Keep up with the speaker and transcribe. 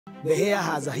the hair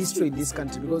has a history in this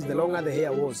country because the longer the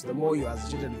hair was, the more you are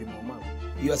associated with Mau Mau.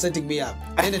 You are setting me up.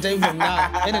 Anytime from now,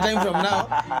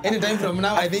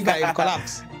 I think I'll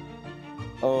collapse.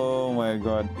 Oh my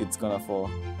God, it's gonna fall.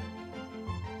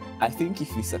 I think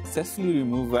if we successfully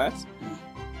remove that,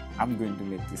 I'm going to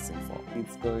make this thing fall.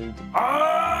 It's going to...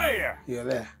 Oh, yeah! You're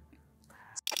there.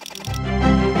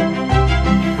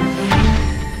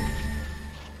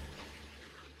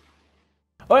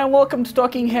 Hello and welcome to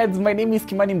Talking Heads. My name is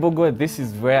Kimani Mbogo. This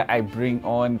is where I bring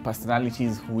on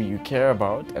personalities who you care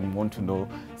about and want to know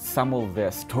some of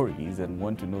their stories and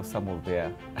want to know some of their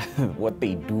what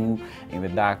they do in the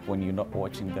dark when you're not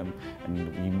watching them, and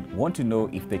you want to know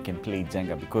if they can play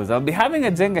Jenga, because I'll be having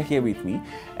a Jenga here with me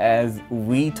as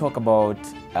we talk about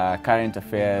current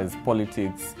affairs,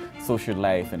 politics, social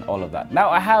life and all of that. Now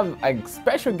I have a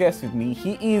special guest with me.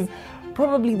 He is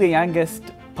probably the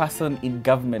youngest person in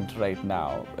government right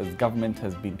now, as government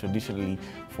has been traditionally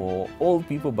for old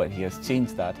people, but he has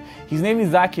changed that. His name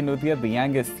is Zack Kinuthia, the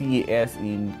youngest CAS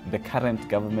in the current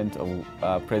government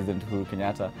of President Uhuru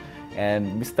Kenyatta.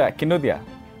 And Mr. Kinuthia,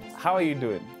 how are you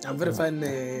doing? I'm very fine,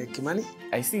 Kimani.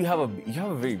 I see you have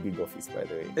a very big office, by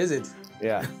the way. Is it?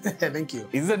 Yeah. Thank you.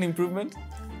 Is it an improvement?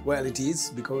 Well, it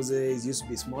is, because it used to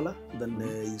be smaller than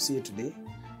you see it today.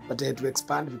 But I had to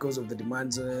expand because of the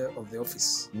demands of the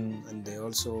office and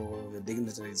also the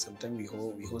dignitaries. Sometimes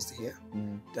we host here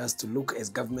just to look as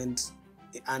government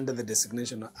under the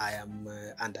designation I am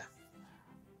under.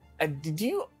 Did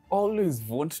you always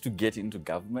want to get into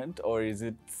government, or is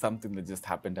it something that just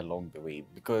happened along the way?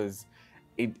 Because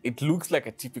it looks like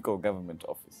a typical government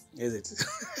office. Is it?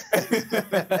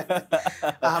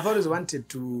 I have always wanted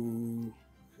to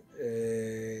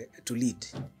lead.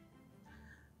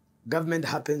 Government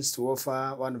happens to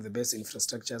offer one of the best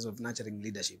infrastructures of nurturing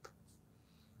leadership.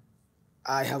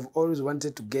 I have always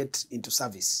wanted to get into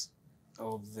service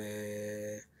of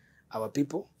our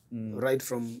people, right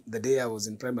from the day I was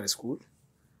in primary school,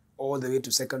 all the way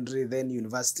to secondary, then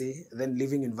university, then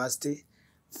leaving university,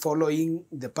 following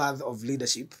the path of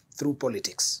leadership through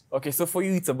politics. Okay, so for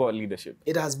you, it's about leadership.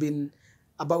 It has been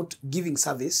about giving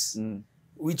service,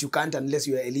 which you can't unless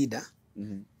you are a leader.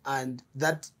 And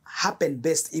that happened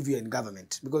best if you're in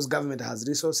government, because government has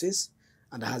resources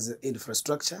and has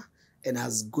infrastructure and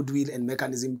has goodwill and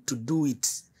mechanism to do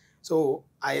it. So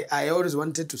I always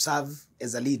wanted to serve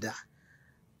as a leader.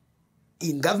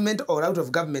 In government or out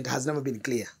of government has never been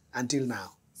clear until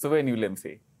now. So when you let me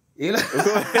say?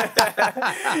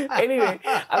 Anyway,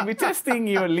 I'll be testing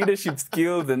your leadership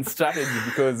skills and strategy,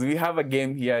 because we have a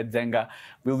game here, Jenga.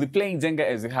 We'll be playing Jenga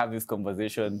as we have this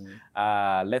conversation.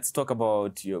 Let's talk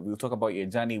about we'll talk about your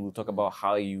journey. We'll talk about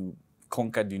how you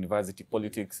conquered university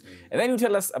politics. And then you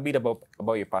tell us a bit about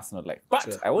your personal life.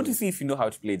 But I want to see if you know how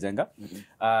to play Jenga.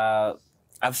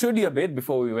 I've showed you a bit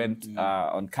before we went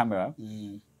on camera.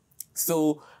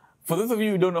 So, for those of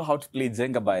you who don't know how to play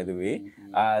Jenga, by the way,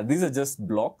 these are just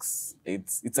blocks.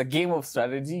 It's a game of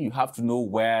strategy. You have to know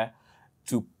where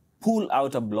to pull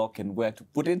out a block and where to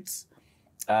put it.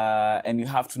 And you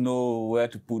have to know where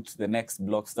to put the next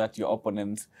blocks that your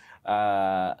opponent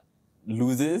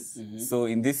loses. So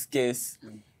in this case,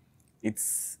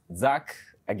 it's Zack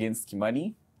against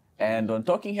Kimani. And on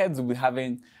Talking Heads, we'll be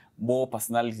having more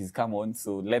personalities come on.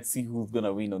 So let's see who's going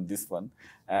to win on this one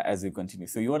as we continue.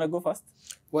 So you want to go first?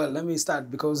 Well, let me start,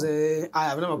 because I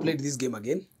have never played this game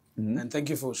again. And thank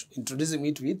you for introducing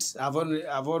me to it. I've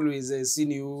always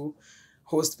seen you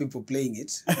host people playing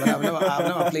it, but I've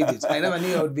never played it. I never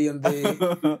knew I would be on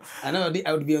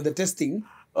the testing.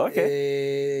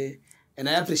 Okay. And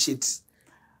I appreciate.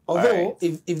 Although,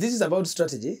 if this is about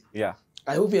strategy,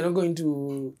 I hope you're not going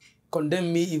to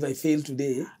condemn me if I fail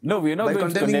today. No, we're not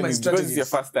going to condemn you because it's your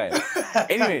first time.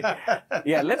 Anyway,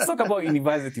 let's talk about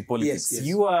university politics. Yes.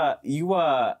 You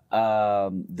are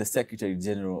the Secretary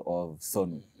General of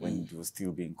SONU when it was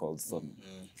still being called SONU.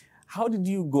 How did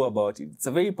you go about it? It's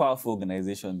a very powerful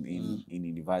organization in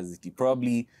university,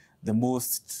 probably the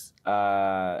most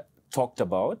talked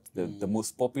about, the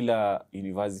most popular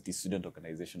university student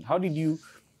organization. How did you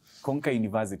conquer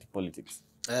university politics?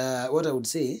 What I would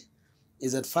say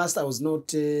is that first I was not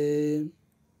the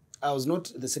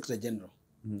Secretary General.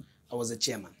 I was a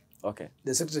chairman. Okay.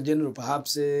 The Secretary General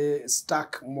perhaps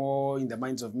stuck more in the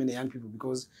minds of many young people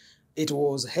because it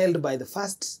was held by the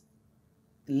first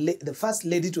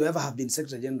lady to ever have been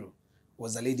Secretary General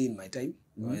was a lady in my time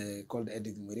called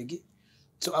Edith Mwirigi.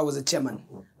 So I was a chairman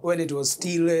when it was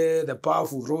still the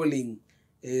powerful rolling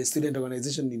student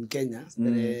organization in Kenya,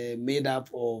 made up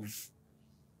of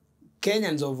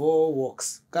Kenyans of all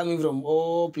walks, coming from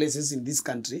all places in this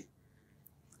country,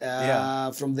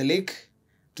 from the lake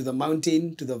to the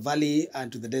mountain, to the valley,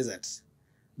 and to the desert.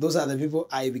 Those are the people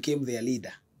I became their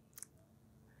leader.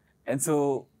 And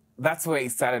so that's where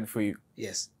it started for you.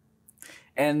 Yes.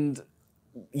 And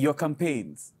your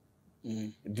campaigns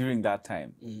during that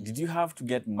time, did you have to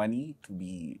get money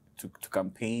to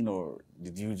campaign, or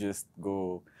did you just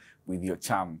go with your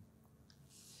charm?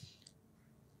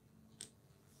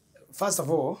 First of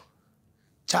all,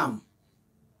 charm.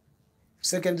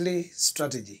 Secondly,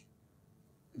 strategy.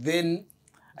 Then,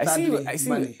 thirdly,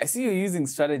 money. I see you're using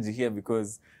strategy here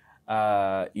because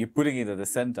you're putting it at the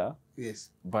center.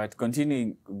 Yes. But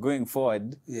going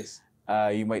forward, yes,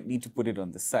 you might need to put it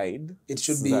on the side. It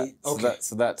should be okay.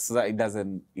 So that it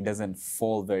doesn't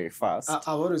fall very fast. I've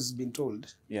always been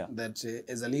told that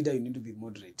as a leader you need to be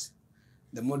moderate.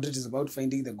 The moderate is about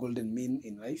finding the golden mean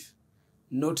in life,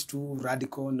 not too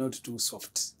radical, not too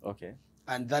soft. Okay.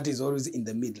 And that is always in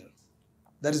the middle.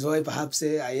 That is why perhaps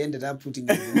I ended up putting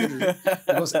it in the middle,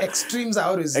 because extremes are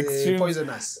always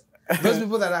poisonous. Those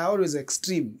people that are always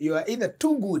extreme, you are either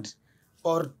too good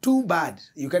or too bad.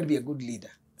 You can't be a good leader.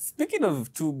 Speaking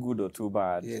of too good or too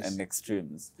bad and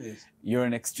extremes, you're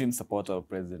an extreme supporter of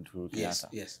President Uhuru Kenyatta.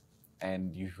 Yes.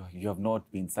 And you have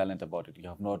not been silent about it. You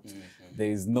have not. There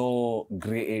is no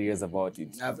gray areas about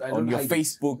it. On your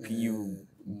Facebook, you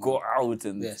go out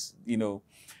and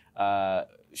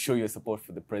show your support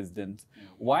for the president.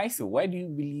 Why so? Why do you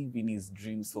believe in his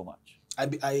dream so much?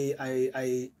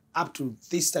 I up to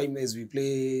this time as we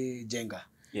play Jenga,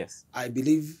 yes, I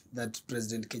believe that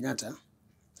President Kenyatta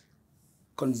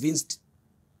convinced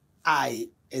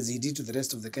as he did to the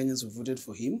rest of the Kenyans who voted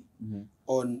for him,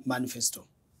 on manifesto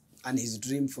and his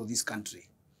dream for this country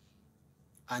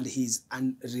and his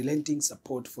unrelenting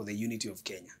support for the unity of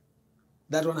Kenya.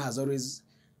 That one has always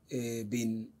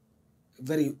been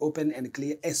very open and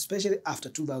clear, especially after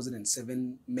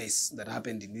 2007 mess that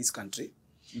happened in this country.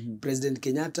 President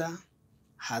Kenyatta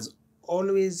has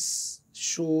always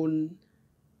shown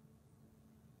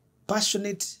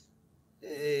passionate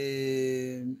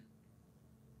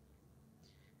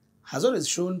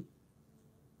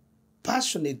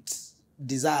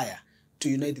desire to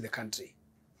unite the country.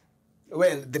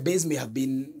 Well, the base may have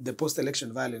been the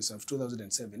post-election violence of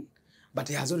 2007, but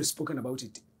he has always spoken about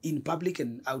it in public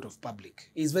and out of public.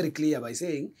 He's very clear by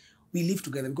saying we live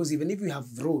together, because even if we have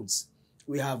roads,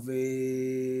 we have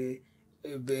the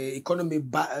economy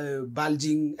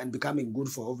bulging and becoming good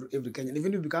for every Kenyan.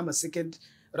 Even if we become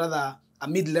a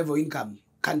mid-level income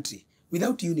country,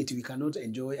 without unity, we cannot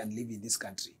enjoy and live in this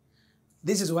country.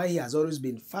 This is why he has always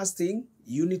been fasting,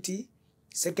 unity.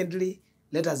 Secondly,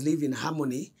 let us live in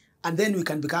harmony, and then we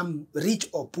can become rich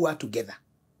or poor together.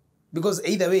 Because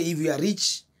either way, if we are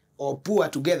rich or poor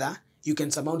together, you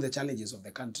can surmount the challenges of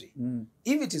the country.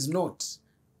 If it is not,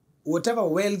 whatever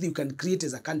wealth you can create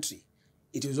as a country,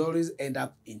 it will always end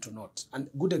up into naught. And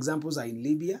good examples are in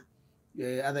Libya.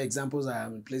 Other examples are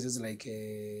in places like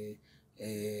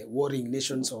warring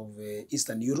nations of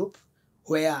Eastern Europe,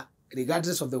 where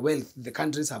regardless of the wealth the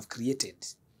countries have created,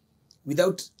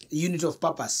 without unity of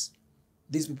purpose,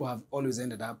 these people have always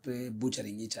ended up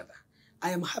butchering each other.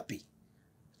 I am happy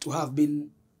to have been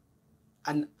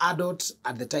an adult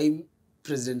at the time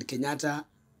President Kenyatta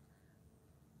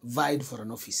vied for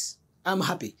an office. I'm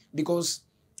happy because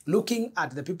looking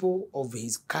at the people of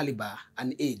his caliber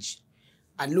and age,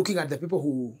 and looking at the people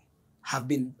who have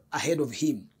been ahead of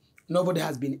him, nobody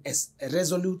has been as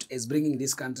resolute as bringing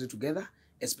this country together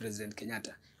as President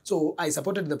Kenyatta. So I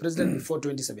supported the president before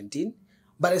 2017,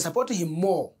 but I supported him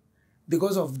more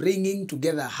because of bringing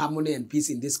together harmony and peace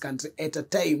in this country at a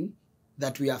time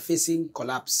that we are facing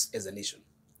collapse as a nation.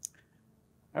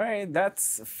 All right,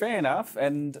 that's fair enough.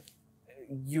 And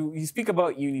you speak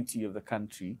about unity of the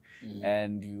country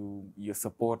and your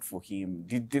support for him.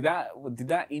 Did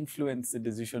that influence the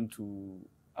decision to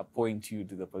appoint you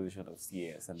to the position of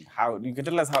CAS? And how you can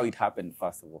tell us how it happened?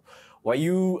 First of all, were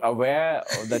you aware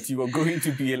that you were going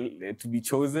to be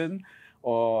chosen,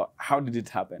 or how did it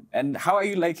happen? And how are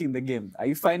you liking the game? Are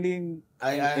you finding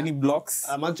any blocks?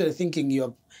 I'm actually thinking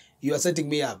you are setting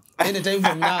me up. Anytime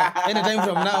from now,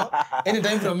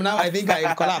 I think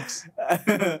I collapse.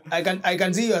 I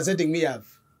can see you are setting me up.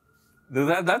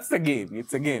 That's the game.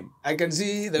 It's a game. I can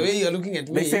see the way you are looking at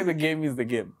me. They say the game is the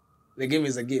game. The game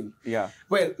is a game. Yeah.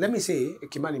 Well, let me say,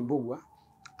 Kimani Mbugua,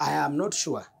 I am not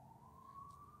sure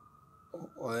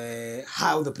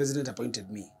how the president appointed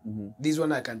me. This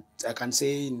one I can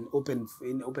say in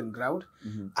open ground.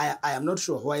 I am not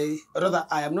sure why. Rather,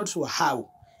 I am not sure how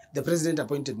the president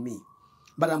appointed me,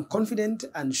 but I'm confident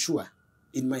and sure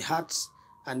in my heart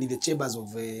and in the chambers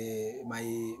of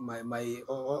my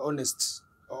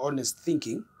honest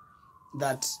thinking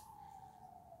that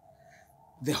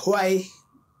The why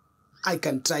I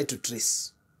can try to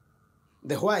trace.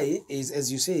 The why is,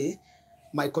 as you say,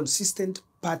 my consistent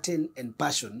pattern and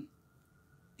passion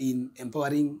in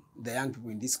empowering the young people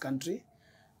in this country,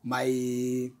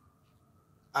 my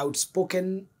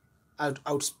outspokenness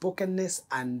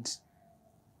and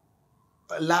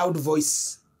loud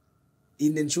voice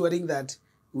in ensuring that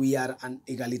we are an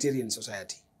egalitarian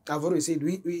society. I've always said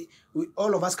we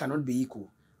all of us cannot be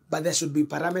equal, but there should be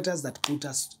parameters that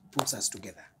puts us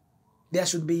together. There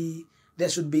should be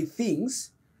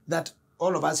things that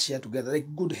all of us share together,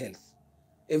 like good health.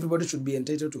 Everybody should be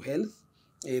entitled to health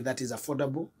that is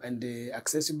affordable and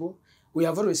accessible. We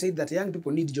have always said that young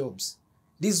people need jobs.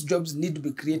 These jobs need to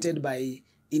be created by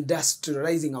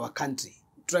industrializing our country,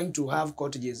 trying to have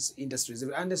cottages, industries.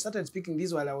 And I started speaking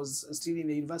this while I was still in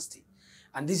the university.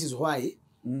 And this is why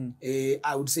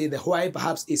I would say the why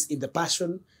perhaps is in the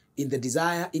passion, in the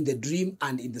desire, in the dream,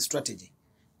 and in the strategy.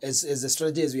 As the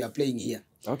strategy as we are playing here.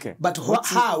 Okay. But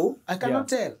how? I cannot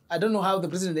tell. I don't know how the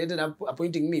president ended up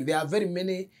appointing me. There are very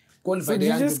many qualified. So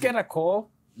did you just get a call?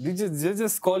 Did they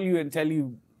just call you and tell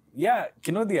you, yeah,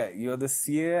 Kinuthia, you're the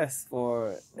CAS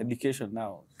for education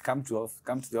now. Come to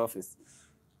the office.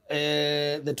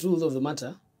 The truth of the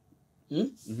matter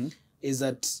is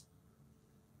that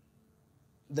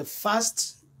the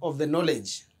first of the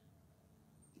knowledge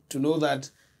to know that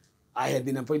I had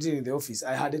been appointed in the office,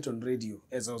 I had it on radio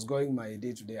as I was going my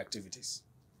day-to-day activities.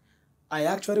 I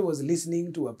actually was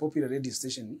listening to a popular radio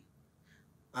station,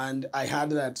 and I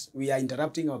heard that we are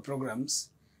interrupting our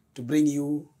programs to bring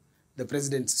you the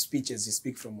president's speech as he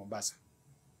speaks from Mombasa.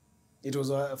 It was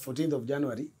 14th of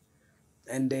January,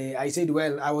 and I said,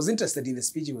 well, I was interested in the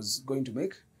speech he was going to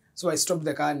make, so I stopped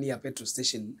the car near a petrol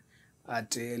station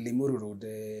at Limuru Road,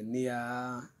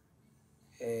 near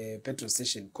petrol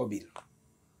station, Kobil.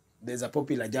 There's a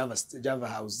popular Java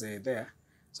house there.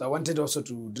 So I wanted also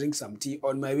to drink some tea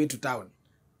on my way to town.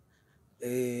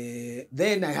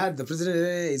 Then I heard the president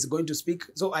is going to speak.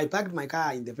 So I parked my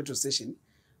car in the petrol station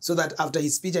so that after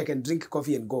his speech, I can drink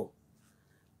coffee and go.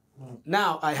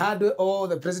 Now, I heard all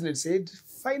the president said.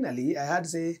 Finally, I heard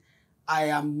say, I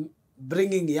am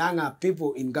bringing younger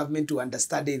people in government to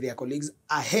understudy their colleagues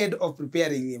ahead of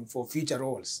preparing them for future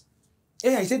roles.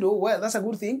 Yeah, I said, oh, well, that's a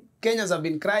good thing. Kenyans have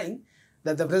been crying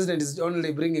that the president is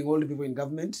only bringing old people in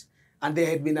government. And there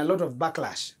had been a lot of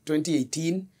backlash,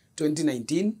 2018,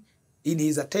 2019, in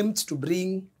his attempts to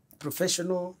bring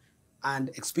professional and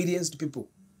experienced people.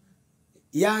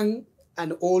 Young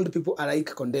and old people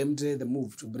alike condemned the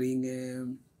move to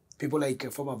bring people like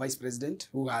a former vice president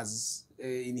who has,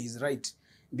 in his right,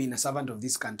 been a servant of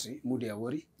this country, Mudi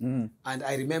Awori. And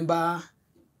I remember,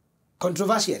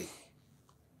 controversially,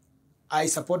 I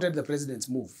supported the president's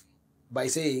move by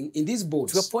saying, in these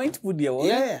boards... To appoint Mudi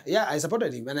Awori? Yeah, I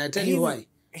supported him, and I tell you why.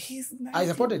 He's 90. I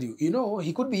supported you. You know,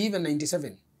 he could be even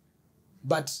 97.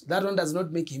 But that one does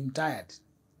not make him tired.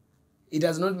 It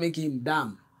does not make him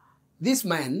dumb. This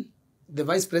man, the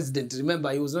vice president,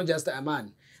 remember, he was not just a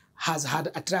man, has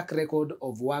had a track record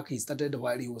of work he started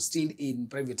while he was still in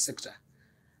private sector.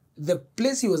 The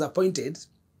place he was appointed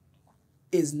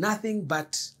is nothing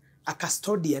but a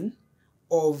custodian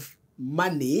of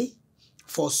money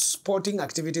for sporting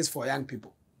activities for young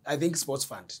people. I think sports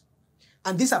fund.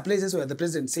 And these are places where the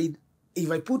president said,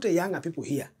 if I put younger people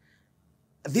here,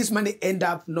 this money end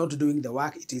up not doing the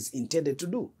work it is intended to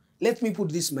do. Let me put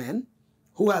this man,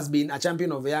 who has been a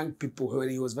champion of young people when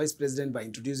he was vice president by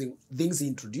introducing things he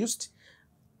introduced,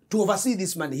 to oversee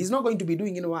this money. He's not going to be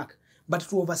doing any work, but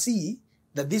to oversee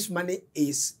that this money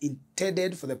is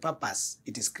intended for the purpose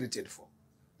it is created for.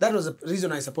 That was the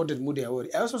reason I supported Mudi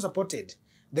Awori. I also supported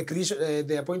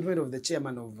the appointment of the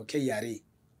chairman of KRA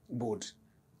board,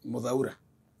 Mudhaura.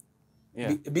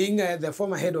 Yeah. Being the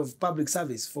former head of public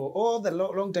service for all the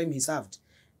long time he served.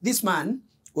 This man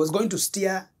was going to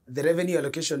steer the Revenue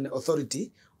Allocation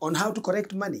Authority on how to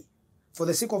collect money for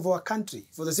the sake of our country,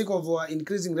 for the sake of our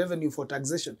increasing revenue for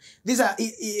taxation. These are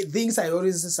things I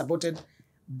always supported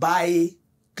by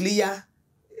clear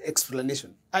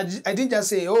explanation. I didn't just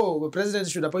say, oh, the president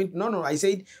should appoint. No, I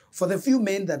said, for the few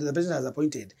men that the president has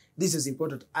appointed, this is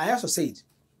important. I also said,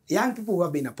 young people who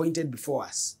have been appointed before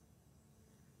us,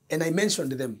 and I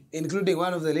mentioned them, including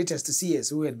one of the latest CS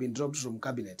who had been dropped from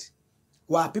cabinet,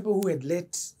 were people who had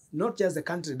let not just the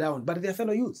country down, but their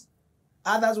fellow youth.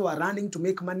 Others were running to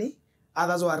make money.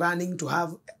 Others were running to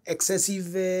have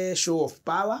excessive show of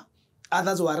power.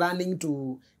 Others were running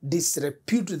to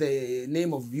disrepute the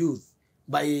name of youth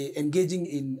by engaging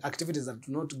in activities that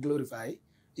do not glorify,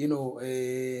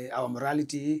 our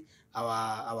morality,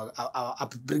 our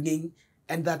upbringing,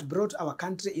 and that brought our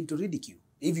country into ridicule.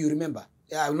 If you remember,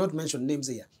 I will not mention names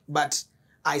here, but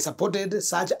I supported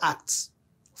such acts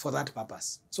for that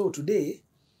purpose. So today,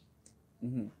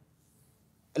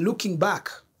 looking back,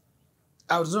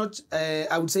 I was not.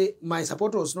 I would say my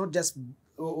support was not just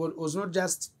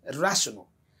rational,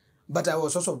 but I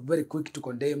was also very quick to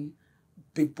condemn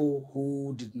people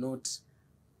who did not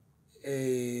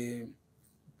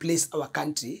place our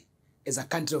country as a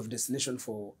country of destination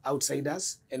for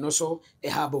outsiders and also a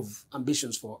hub of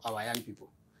ambitions for our young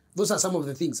people. Those are some of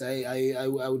the things I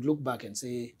would look back and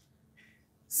say.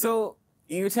 So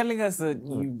you're telling us that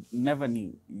you never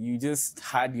knew. You just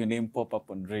had your name pop up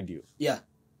on radio. Yeah,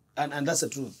 and that's the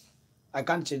truth. I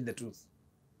can't change the truth.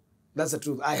 That's the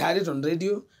truth. I had it on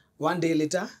radio. One day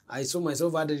later, I saw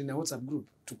myself added in a WhatsApp group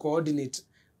to coordinate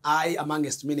I,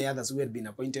 amongst many others who had been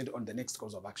appointed on the next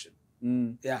course of action.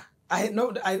 Yeah, I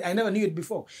never knew it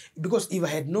before, because if I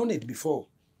had known it before,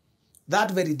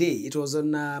 that very day, it was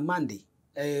on Monday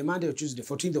or Tuesday,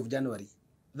 14th of January.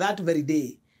 That very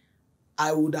day,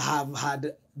 I would have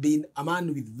had been a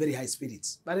man with very high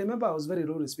spirits. But I remember I was very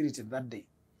low spirited that day.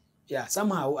 Yeah,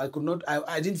 somehow I could not,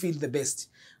 I didn't feel the best.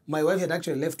 My wife had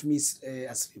actually left me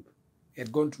asleep. She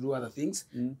had gone to do other things.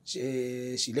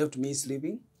 She left me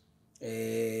sleeping.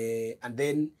 And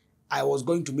then I was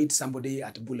going to meet somebody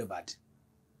at Boulevard.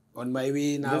 On my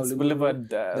way now. That's Boulevard,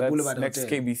 the Boulevard next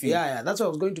Hotel. KBC. Yeah, that's why I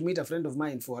was going to meet a friend of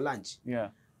mine for lunch. Yeah.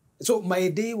 So my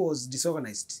day was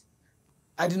disorganized.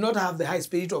 I did not have the high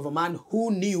spirit of a man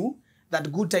who knew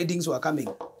that good tidings were coming.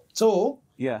 So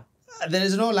yeah, there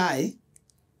is no lie,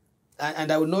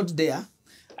 and I will not dare.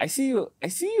 I see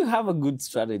you have a good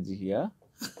strategy here.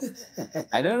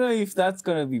 I don't know if that's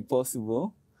gonna be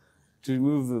possible to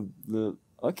remove the.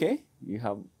 Okay, you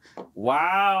have.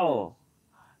 Wow,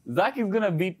 Zack is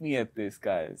gonna beat me at this,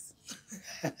 guys.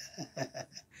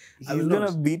 He's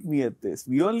gonna beat me at this.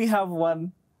 We only have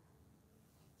one.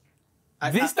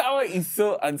 This tower is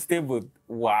so unstable.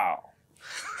 Wow.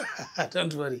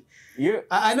 Don't worry.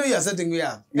 I know you are setting me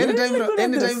up.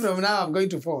 Anytime from now, I'm going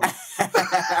to fall.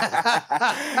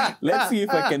 Let's see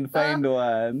if I can find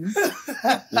one in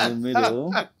the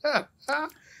middle.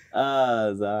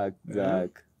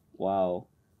 Zack. Wow.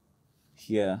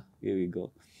 Here we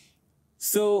go.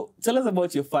 So tell us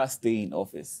about your first day in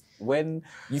office. When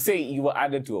you say you were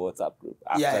added to a WhatsApp group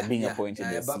after being appointed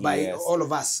as CAS. By all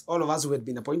of us who had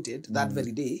been appointed that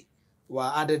very day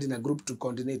were added in a group to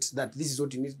coordinate that this is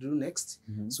what you need to do next,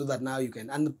 so that now you can.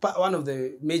 And one of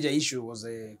the major issues was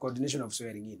the coordination of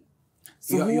swearing in.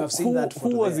 So you have seen that photo.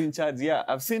 Who was in charge? Yeah,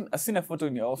 I've seen a photo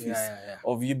in your office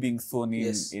of you being sworn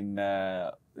in,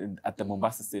 at the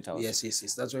Mombasa State House. Yes.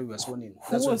 That's why we were sworn in.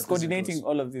 Who was coordinating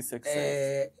all of this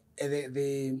exercise?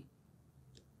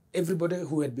 Everybody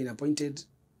who had been appointed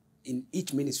in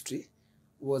each ministry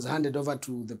was handed over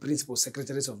to the principal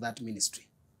secretaries of that ministry,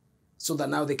 so that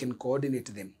now they can coordinate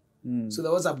them. So the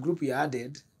WhatsApp group we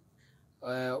added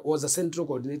was a central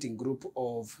coordinating group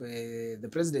of the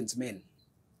president's men.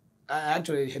 I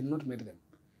actually had not met them,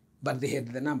 but they had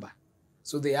the number.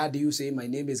 So they had you say, my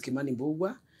name is Kimani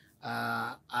Mbugwa.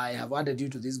 I have added you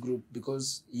to this group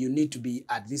because you need to be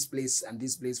at this place and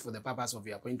this place for the purpose of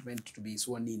your appointment to be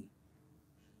sworn in.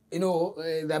 You know,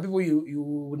 there are people you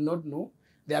would not know.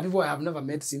 There are people I have never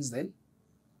met since then.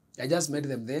 I just met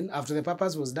them then. After the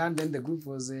purpose was done, then the group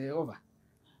was over.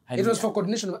 It was for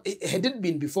coordination. Had it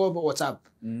been before WhatsApp,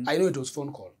 I know it was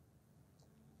phone call.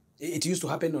 It used to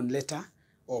happen on letter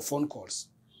or phone calls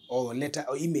or letter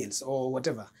or emails or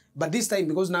whatever. But this time,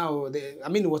 because now,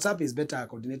 WhatsApp is better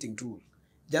coordinating tool.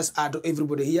 Just add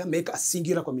everybody here, make a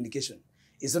singular communication.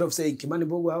 Instead of saying, Kimani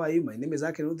Bogo, how are you? My name is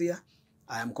Zack Kinuthia.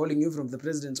 I am calling you from the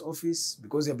president's office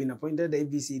because you have been appointed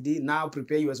ABCD. Now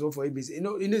prepare yourself for ABC. You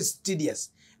know, it's tedious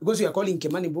because you are calling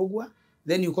Kimani Bogwa,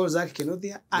 then you call Zack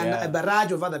Kinuthia and a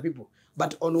barrage of other people.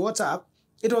 But on WhatsApp,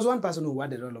 it was one person who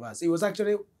added all of us. It was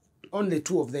actually only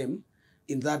two of them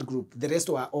in that group. The rest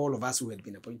were all of us who had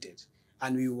been appointed.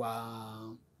 And we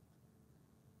were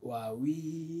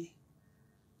we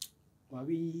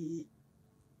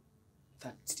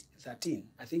 13?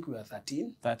 I think we were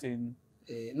 13. 13.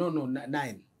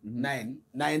 Nine.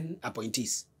 Nine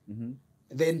appointees.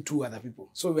 Then two other people.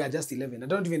 So we are just 11. I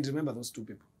don't even remember those two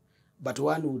people. But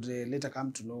one would later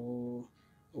come to know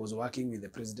was working with the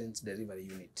president's delivery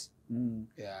unit.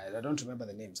 Yeah, I don't remember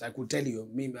the names. I could tell you.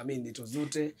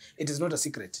 It is not a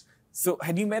secret. So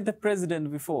had you met the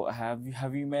president before?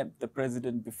 Have you met the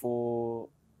president before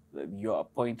your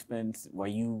appointment? Were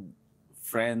you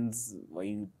friends? Were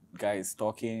you guys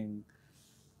talking?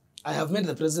 I have met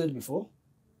the president before,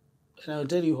 and I'll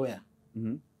tell you where.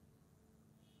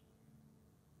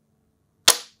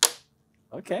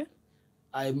 Okay.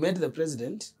 I met the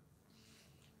president.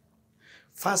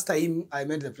 First time I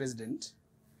met the president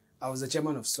I was the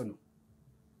chairman of SONO.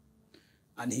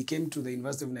 And he came to the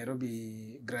University of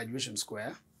Nairobi Graduation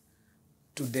Square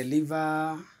to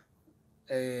deliver,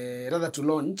 to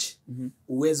launch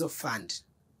Uwezo Fund.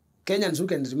 Kenyans who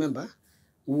can remember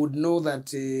would know that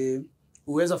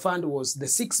Uwezo Fund was the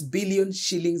 6 billion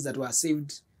shillings that were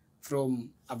saved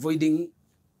from avoiding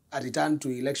a return to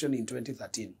election in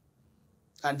 2013.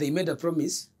 And they made a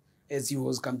promise, as he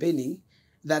was campaigning,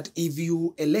 that if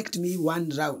you elect me one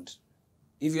round,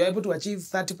 if you're able to achieve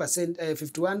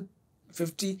 30%,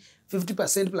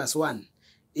 50% plus one,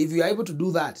 if you are able to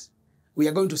do that, we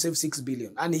are going to save 6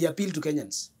 billion. And he appealed to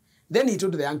Kenyans. Then he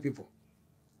told the young people,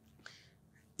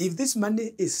 if this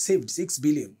money is saved, 6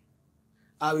 billion,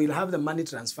 I will have the money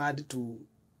transferred to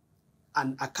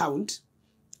an account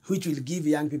which will give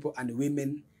young people and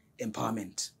women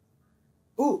empowerment.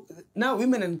 Oh, now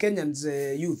women and Kenyans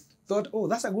youth thought, oh,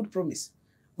 that's a good promise.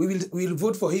 We will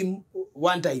vote for him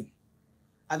one time.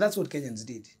 And that's what Kenyans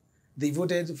did. They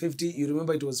voted 50, you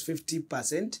remember it was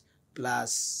 50%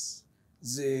 plus,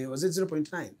 was it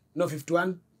 0.9? No,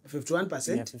 51% Yeah,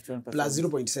 51%. plus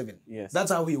 0.7. Yes.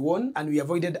 That's how he won, and we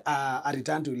avoided a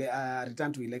return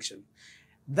to election.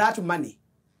 That money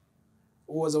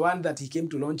was the one that he came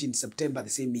to launch in September the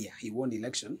same year. He won the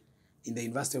election in the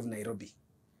University of Nairobi.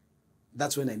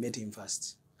 That's when I met him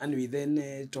first. And we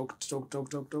then talked.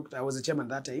 I was the chairman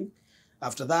that time.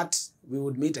 After that, we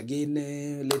would meet again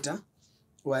later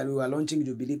while we were launching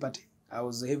Jubilee Party. I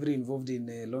was heavily involved in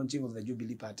the launching of the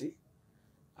Jubilee Party.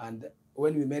 And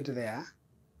when we met there,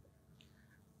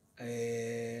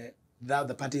 now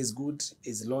the party is good,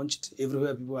 is launched.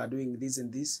 Everywhere people are doing this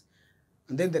and this.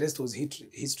 And then the rest was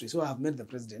history. So I have met the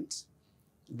president.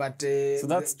 But so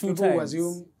that's two people times.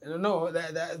 Assume, no,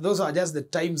 those are just the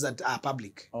times that are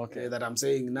public. Okay. That I'm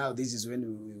saying now, this is when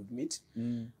we would meet.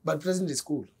 But president is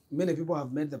cool. Many people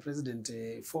have met the president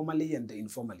formally and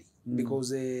informally because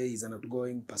he's an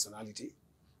outgoing personality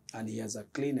and he has a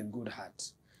clean and good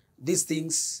heart. These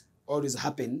things always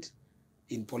happened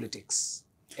in politics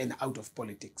and out of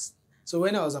politics. So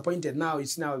when I was appointed,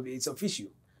 it's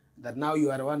official that now you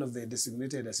are one of the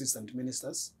designated assistant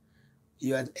ministers.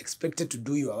 You are expected to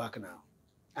do your work now.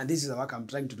 And this is the work I'm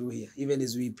trying to do here, even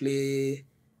as we play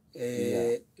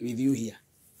with you here.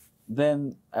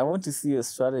 Then I want to see a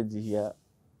strategy here.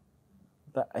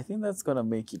 I think that's going to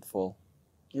make it fall.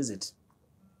 Is it?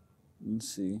 Let's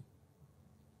see.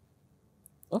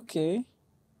 Okay.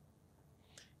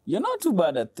 You're not too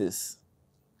bad at this.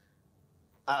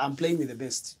 I'm playing with the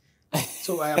best.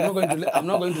 So I'm not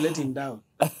going to let him down.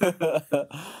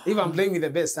 If I'm playing with the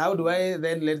best, how do I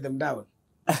then let them down?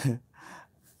 By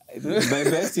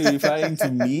best, you're referring to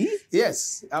me?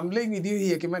 Yes, I'm playing with you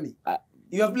here, Kimani.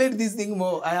 You have played this thing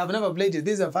more. I have never played it.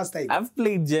 This is the first time. I've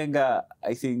played Jenga,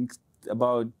 I think,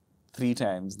 about 3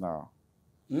 times now.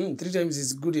 3 times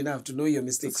is good enough to know your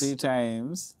mistakes. 3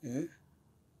 times. Yeah.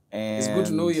 And it's good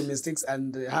to know your mistakes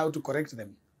and how to correct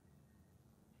them.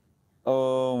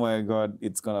 Oh my God,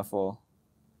 it's gonna fall.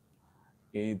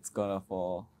 It's gonna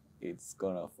fall. It's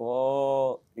gonna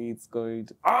fall. It's going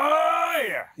to... Oh,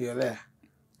 yeah! You're there.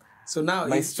 So now...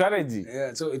 My strategy.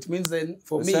 Yeah, so it means then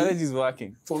for me... The strategy is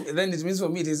working. Then it means for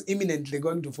me it is imminently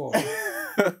going to fall.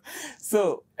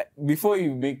 So, before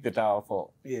you make the tower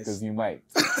fall, yes, because you might.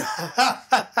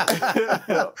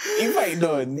 If I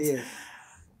don't... Yeah.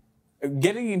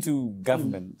 Getting into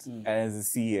government as a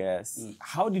CAS,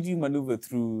 how did you maneuver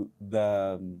through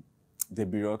the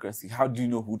bureaucracy? How do you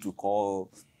know who to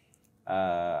call?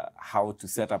 How to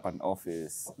set up an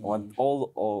office?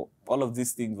 All of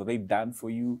these things, were they done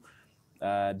for you?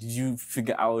 Did you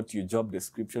figure out your job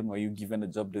description? Were you given a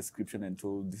job description and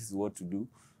told this is what to do?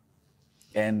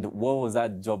 And what was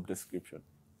that job description?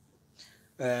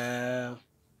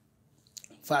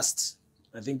 First,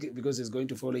 I think because it's going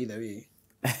to fall either way.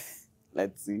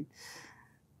 Let's see.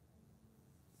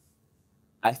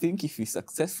 I think if you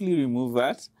successfully remove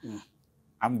that,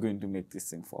 I'm going to make this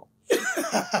thing fall.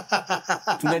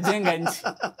 Tunajenga nchi.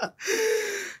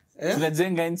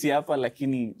 Tunajenga nchi hapa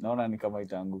lakini naona ni kama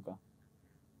itaanguka.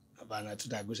 Bana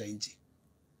tutaangusha nchi.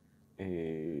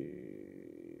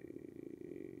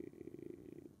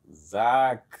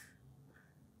 Zack.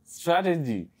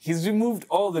 Strategy. He's removed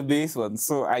all the base ones.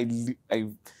 So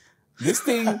this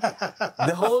thing,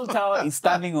 the whole tower is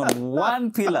standing on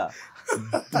one pillar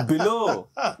below.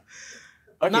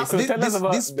 Okay, now, so tell us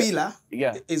about this pillar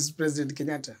is President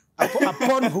Kenyatta.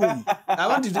 Upon whom? I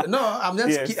want you to... No, I'm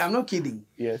not kidding.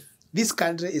 Yes. This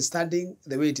country is standing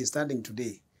the way it is standing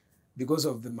today because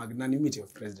of the magnanimity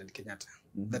of President Kenyatta.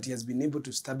 That he has been able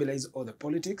to stabilize all the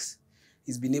politics.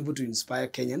 He's been able to inspire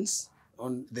Kenyans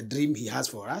on the dream he has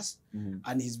for us.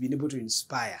 And he's been able to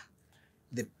inspire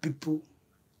the people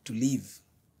to live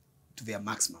to their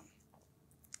maximum.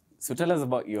 So tell us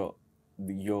about your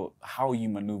how you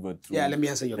maneuvered through. Yeah, let me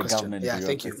answer your question. Government Yeah,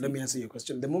 thank you. bureaucracy. Let me answer your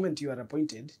question. The moment you are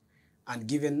appointed and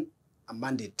given a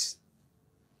mandate,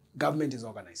 government is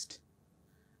organized.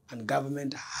 And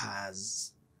government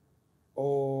has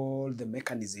all the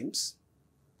mechanisms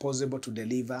possible to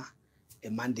deliver a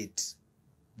mandate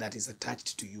that is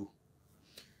attached to you.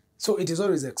 So it is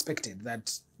always expected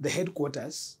that the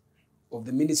headquarters of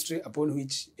the ministry upon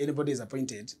which anybody is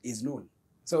appointed is known.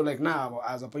 So like now,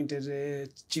 I was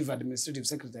appointed Chief Administrative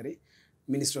Secretary,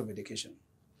 Minister of Education.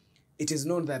 It is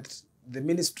known that the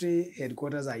ministry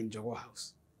headquarters are in Jogo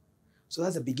House. So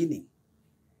that's the beginning.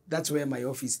 That's where my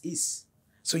office is.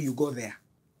 So you go there.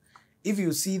 If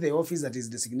you see the office that is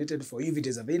designated for you, if it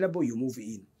is available, you move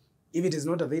in. If it is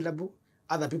not available,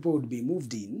 other people would be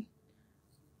moved in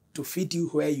to fit you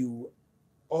where you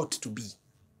ought to be.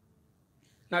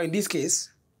 Now, in this case,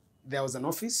 there was an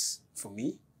office for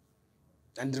me.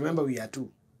 And remember, we are two.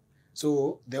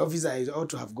 So the office I ought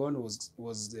to have gone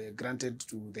was granted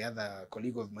to the other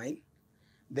colleague of mine.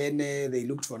 Then they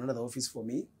looked for another office for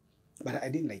me, but I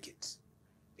didn't like it.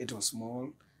 It was small,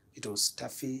 it was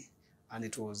stuffy, and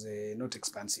it was not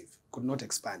expansive. Could not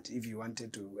expand if you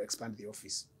wanted to expand the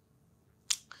office.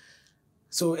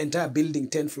 So entire building,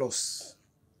 10 floors.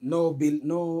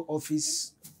 No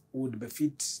office would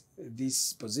befit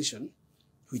this position,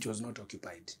 which was not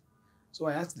occupied. So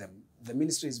I asked them, the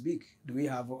ministry is big. Do we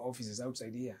have offices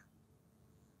outside here?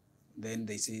 Then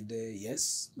they said,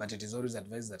 yes, but it is always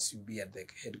advised that you be at the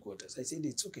headquarters. I said,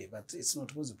 it's okay, but it's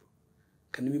not possible.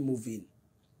 Can we move in?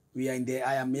 We are in the,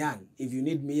 I am young. If you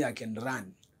need me, I can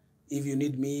run. If you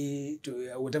need me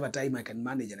to, whatever time I can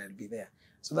manage and I'll be there.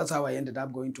 So that's how I ended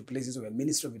up going to places where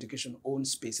Ministry of Education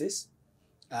owns spaces.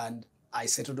 And I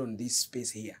settled on this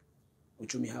space here,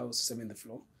 Uchumi House, 7th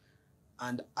floor.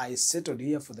 And I settled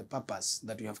here for the purpose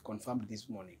that you have confirmed this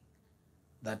morning,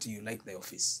 that you like the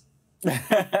office.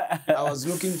 I was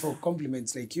looking for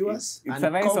compliments like yours and a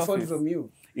nice comfort office. from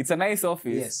you. It's a nice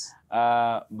office. Yes.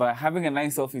 But having a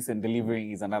nice office and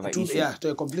delivering is another issue. Yeah,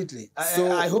 completely.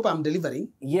 I hope I'm delivering.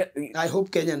 Yeah. I hope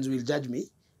Kenyans will judge me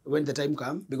when the time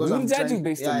comes. Because We'll I'm judge trying, you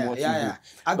based on what you do. Actually,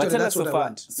 But tell that's us what I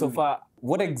want. So far,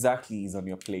 what exactly is on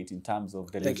your plate in terms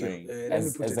of delivering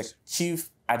as a Chief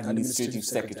Administrative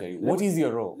Secretary? What is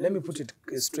your role? Let me put it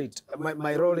straight.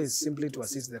 My role is simply to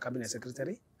assist the Cabinet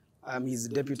Secretary. I'm his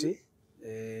deputy.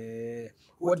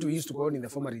 What we used to call in the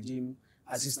former regime,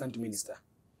 Assistant Minister.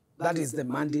 That is the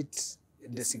mandate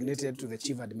designated to the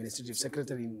Chief Administrative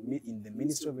Secretary in the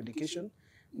Ministry of Education,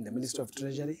 in the Ministry of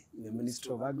Treasury, in the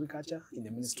Ministry of Agriculture, in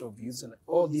the Ministry of Youth, and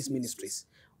all these ministries.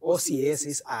 All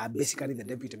CASs are basically the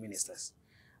deputy ministers.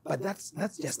 But that's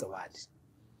just a word.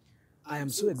 I am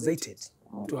so excited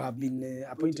to have been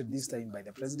appointed this time by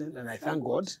the President, and I thank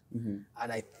God, and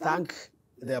I thank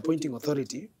the appointing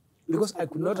authority, because I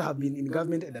could not have been in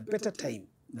government at a better time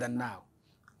than now.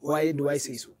 Why do I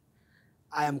say so?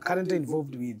 I am currently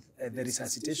involved with the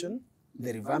resuscitation,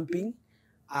 the revamping,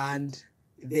 and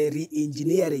the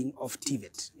re-engineering of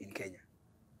TVET in Kenya.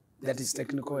 That is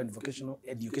technical and vocational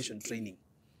education training.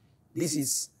 This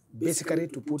is basically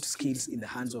to put skills in the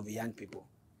hands of young people.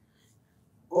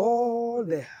 All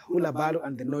the hullabaloo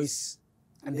and the noise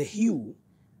and the hue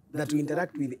that we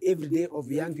interact with every day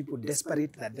of young people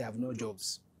desperate that they have no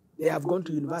jobs. They have gone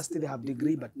to university, they have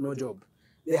degree, but no job.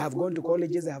 They have gone to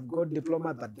colleges, they have got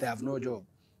diploma, but they have no job.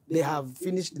 They have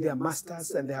finished their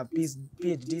masters and they have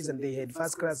PhDs and they had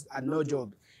first class and no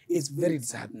job. It's very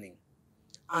disheartening.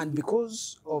 And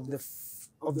because of the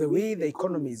way the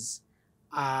economies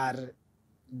are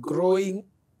growing,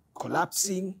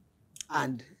 collapsing,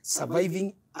 and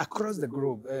surviving across the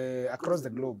globe,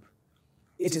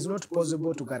 it is not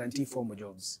possible to guarantee formal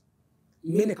jobs.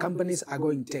 Many companies are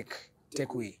going tech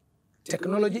way.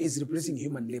 Technology is replacing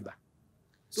human labor.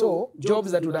 So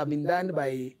jobs that would have been done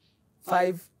by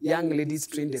 5 young ladies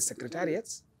trained as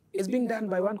secretariats is being done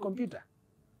by one computer.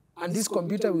 And this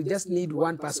computer will just need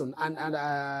one person and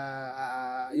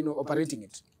operating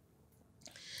it.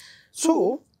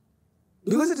 So,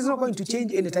 because it is not going to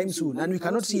change anytime soon, and we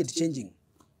cannot see it changing,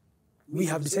 we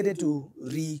have decided to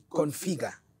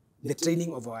reconfigure the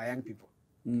training of our young people.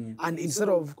 And instead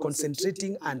of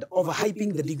concentrating and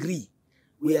overhyping the degree,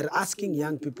 we are asking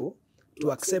young people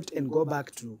to accept and go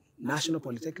back to national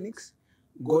polytechnics,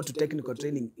 go to technical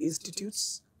training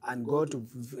institutes, and go to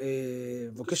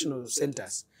vocational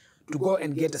centers to go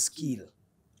and get a skill,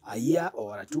 a year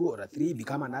or a 2 or a 3,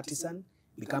 become an artisan,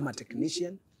 become a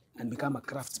technician, and become a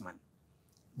craftsman.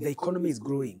 The economy is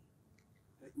growing.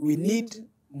 We need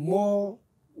more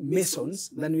masons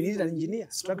than we need an engineer,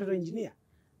 structural engineer.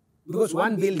 Because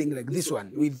one building like this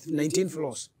one with 19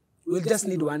 floors will just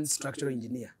need one structural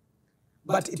engineer.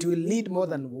 But it will need more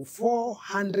than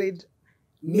 400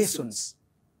 masons,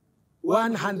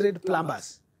 100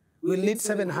 plumbers. We'll need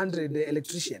 700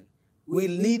 electricians. We'll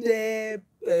need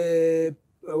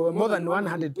more than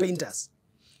 100 painters.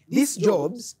 These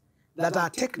jobs that are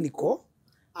technical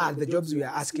are the jobs we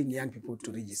are asking young people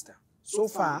to register. So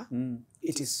far,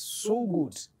 it is so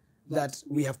good that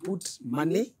we have put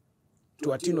money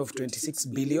to a tune of 26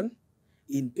 billion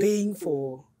in paying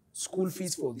for school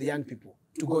fees for the young people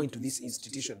to go into this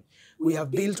institution. We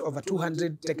have built over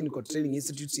 200 technical training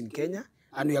institutes in Kenya,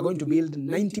 and we are going to build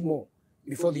 90 more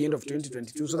before the end of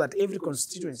 2022, so that every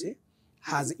constituency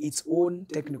has its own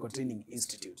technical training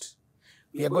institute.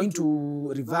 We are going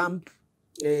to revamp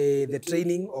the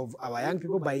training of our young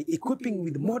people by equipping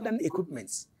with modern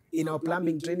equipments. In our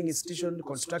plumbing training institution,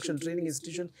 construction training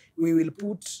institution, we will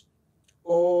put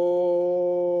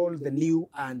all the new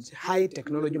and high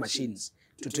technology machines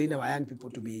to train our young people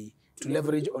to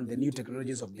leverage on the new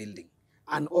technologies of building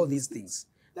and all these things.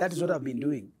 That is what I've been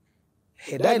doing.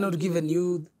 Had I not given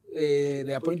you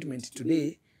the appointment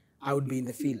today, I would be in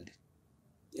the field,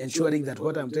 ensuring that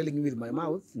what I'm telling you with my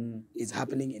mouth is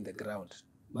happening in the ground.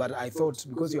 But I thought,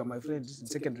 because you are my friend, and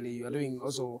secondly, you are doing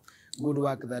also good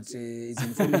work that is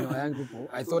informing our young people,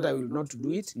 I thought I will not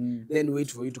do it, then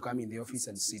wait for you to come in the office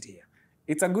and sit here.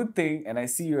 It's a good thing, and I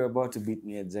see you're about to beat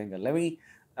me at Jenga. Let me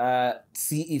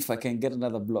see if I can get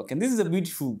another block. And this is a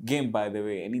beautiful game, by the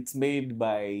way, and it's made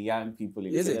by young people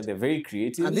in Kenya. They're very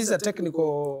creative. And this is a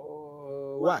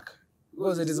technical work,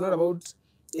 because it is not about,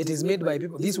 it is made by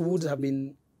people. These woods have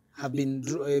been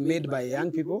made by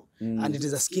young people, and it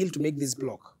is a skill to make this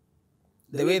block.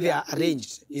 The way they are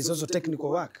arranged is also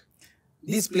technical work.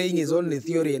 This playing is only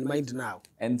theory and mind now.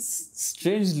 And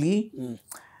strangely,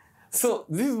 so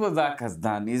this is what Zack has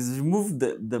done, is removed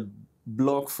the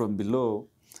block from below,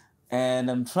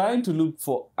 and I'm trying to look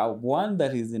for one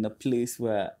that is in a place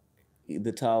where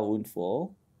the tower won't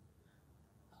fall.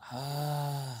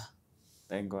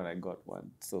 Thank God I got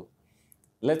one. So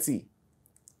let's see.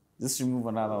 Just remove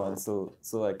another one so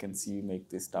I can see you make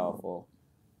this tower fall.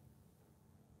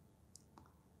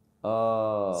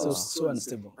 So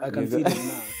unstable. I can feel it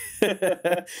now.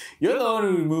 You're the one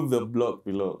who removed the block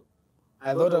below.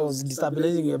 I thought I was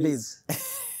destabilizing your base.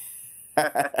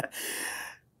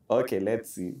 Okay,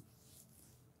 let's see.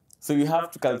 So you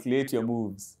have to calculate your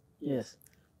moves. Yes.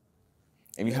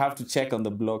 And you have to check on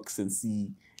the blocks and see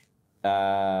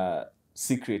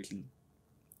secretly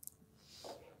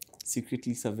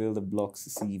surveil the blocks to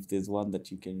see if there's one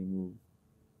that you can remove.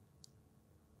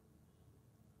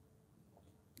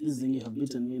 This thing, you have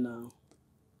beaten me now.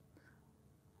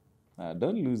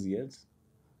 Don't lose yet.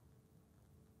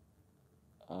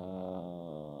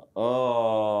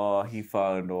 Oh, he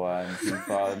found one.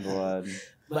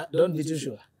 But don't be too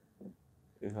sure.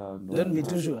 Don't be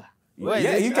too sure. Wait,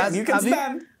 yeah, you can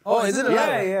stand. Oh, is it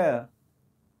allowed? Yeah.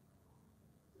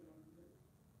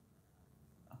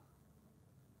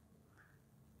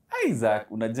 Isaac,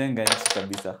 unajenga nchi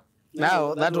kabisa.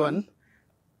 Now, that one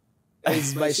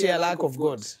is by sheer lack of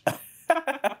God.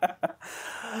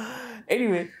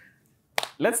 Anyway,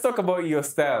 let's talk about your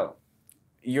style,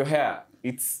 your hair.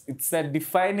 It's a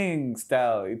defining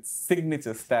style. It's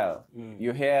signature style.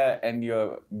 Your hair and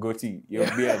your goatee, your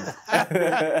beard.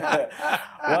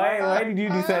 Why did you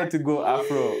decide to go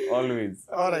Afro always?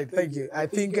 All right, thank you. I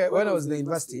think when I was in the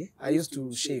university, I used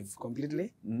to shave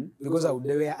completely because I would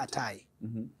wear a tie.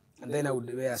 And then I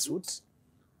would wear a suit.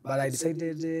 But I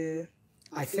decided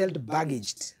I felt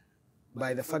baggaged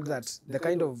by the fact that the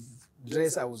kind of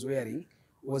dress I was wearing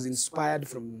was inspired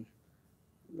from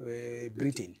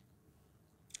Britain.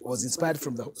 Was inspired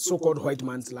from the so-called white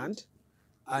man's land.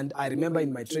 And I remember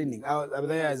in my training,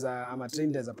 I'm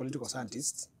trained as a political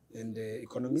scientist and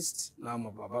economist. Now I'm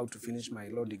about to finish my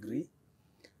law degree.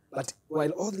 But while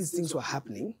all these things were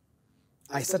happening,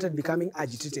 I started becoming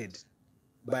agitated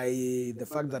by the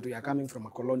fact that we are coming from a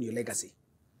colonial legacy.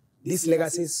 These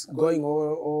legacies going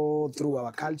all through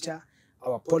our culture,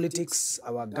 our politics,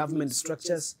 our government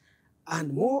structures,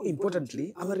 and more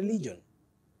importantly, our religion.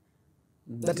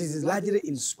 That is largely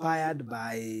inspired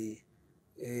by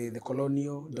the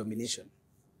colonial domination.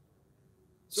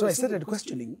 So I started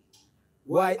questioning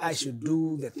why I should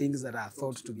do the things that are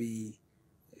thought to be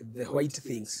the white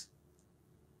things.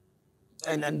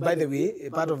 And by the way,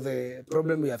 part of the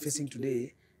problem we are facing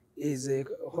today is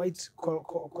white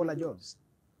collar jobs.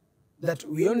 That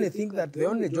we only think that the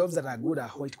only jobs that are good are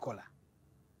white collar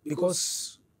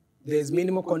because there's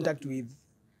minimal contact with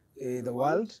the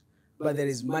world, but there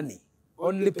is money.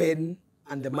 Only pen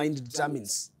and the mind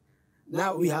determines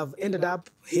Now we have ended up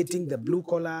hating the blue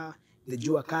collar, the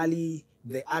jua kali,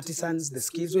 the artisans, the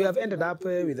skills. We have ended up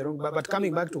with the wrong. But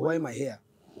coming back to why am I here?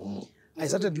 I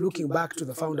started looking back to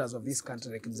the founders of this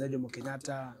country, like Mzee Jomo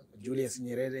Kenyatta, Julius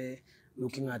Nyerere,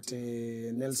 looking at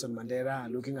Nelson Mandela,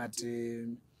 looking at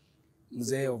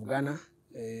Mzee of Ghana,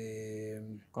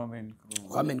 Kwame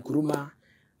Nkrumah,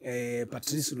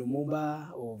 Patrice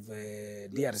Lumumba of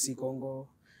DRC Congo,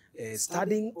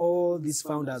 studying all these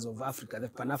founders of Africa, the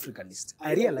Pan-Africanists.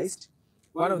 I realized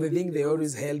one of the things they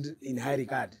always held in high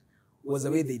regard was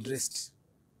the way they dressed.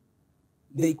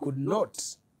 They could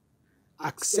not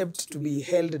accept to be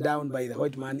held down by the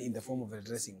white man in the form of a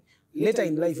dressing. Later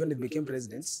in life, when they became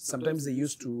presidents, sometimes they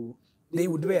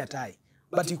would wear a tie.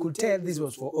 But you could tell this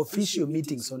was for official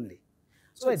meetings only.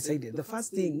 So I decided the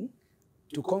first thing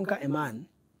to conquer a man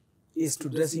is to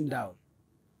dress him down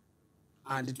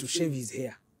and to shave his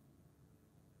hair.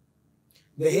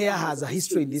 The hair has a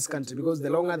history in this country because the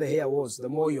longer the hair was, the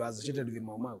more you are associated with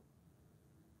Mau Mau.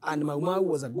 And Mau Mau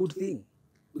was a good thing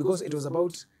because it was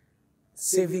about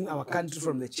saving our country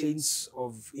from the chains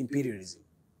of imperialism.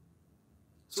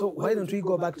 So why don't we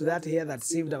go back to that hair that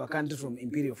saved our country from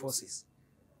imperial forces?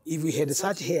 If we had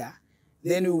such hair,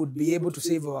 then we would be able to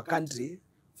save our country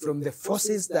from the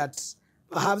forces that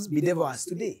perhaps bedevil us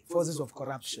today. Forces of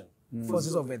corruption,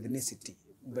 forces of ethnicity,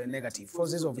 negative,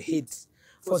 forces of hate,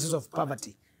 forces of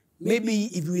poverty. Maybe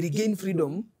if we regain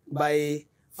freedom by,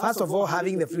 first of all,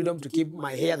 having the freedom to keep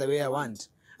my hair the way I want,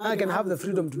 I can have the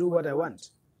freedom to do what I want.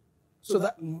 So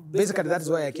that basically that's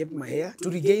why I kept my hair, to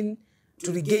regain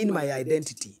my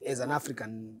identity as an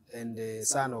African and a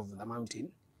son of the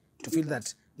mountain, to feel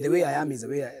that the way I am is the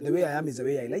way I am is the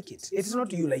way I like it. It is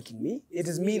not you liking me, it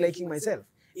is me liking myself,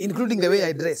 including the way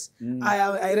I dress.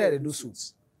 I rarely do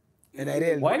suits. And I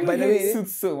rarely, why do you hate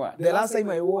suits so much? The last time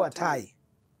I wore a tie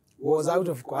was out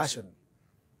of coercion.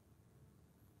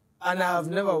 And I have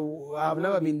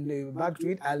never been back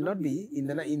to it. I'll not be in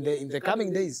the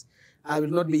coming days. I will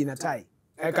not be in a tie.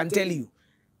 I can tell you,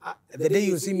 the day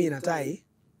you see me in a tie,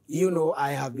 you know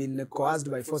I have been coerced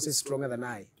by forces stronger than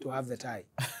I to have the tie.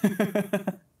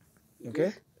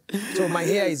 Okay? So my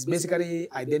hair is basically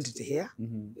identity hair.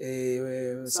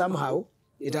 Somehow,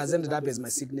 it has ended up as my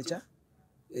signature.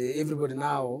 Everybody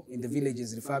now in the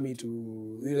villages refer me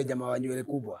to Yule Jama wa nywele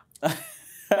kubwa.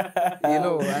 You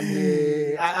know,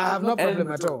 and I have no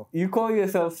problem at all. You call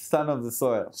yourself son of the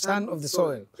soil. Son of the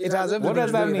soil. It has everything. What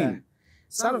does that mean?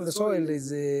 Son of the soil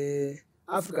is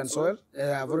African soil.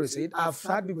 I've already said. I've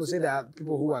heard people say there are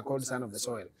people who are called son of the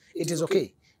soil. It is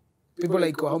okay. People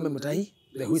like Kwame Mutahi,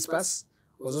 the Whispers,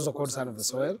 was also called son of the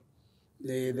soil.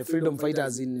 The freedom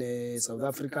fighters in South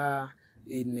Africa,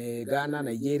 in Ghana,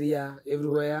 Nigeria,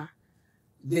 everywhere,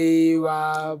 they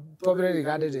were probably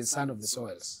regarded as son of the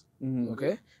soils.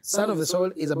 Okay? Son of the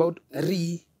soil is about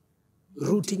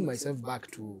rooting myself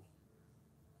back to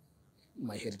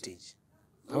my heritage.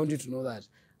 I want you to know that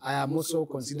I am also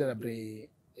considerably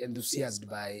enthused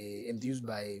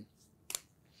by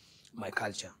my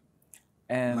culture,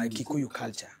 and my Kikuyu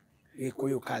culture.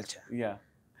 Yeah.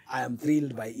 I am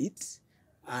thrilled by it,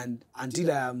 and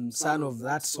until I am son of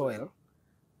that soil,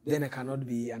 then I cannot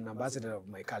be an ambassador of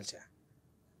my culture,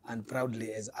 and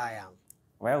proudly as I am.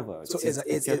 Well, though, so as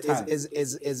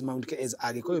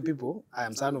Agikuyu people, I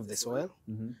am son of the soil.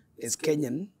 As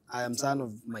Kenyan, I am son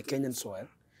of my Kenyan soil.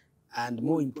 And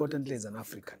more importantly, as an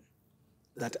African,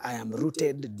 that I am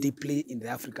rooted deeply in the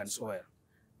African soil.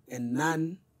 And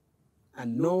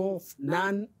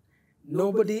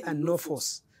nobody and no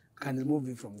force can remove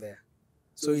me from there.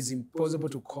 So it's impossible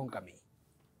to conquer me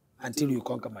until you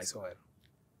conquer my soil.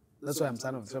 That's why I'm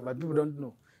son of the soil, but people don't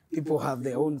know. People have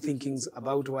their own thinkings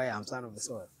about why I'm son of the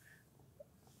soil.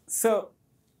 So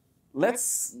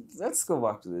let's go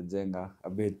back to the Jenga a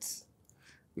bit,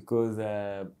 because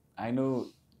I know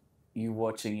you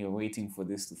watching, you're waiting for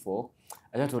this to fall.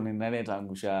 I just want to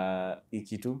angusha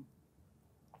ikitu.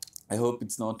 I hope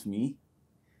it's not me.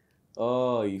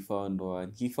 Oh, he found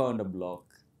one. He found a block.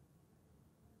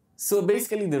 So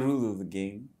basically the rules of the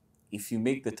game, if you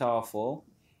make the tower fall,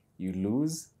 you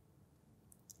lose.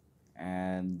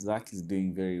 And Zack is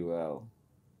doing very well.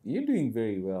 You're doing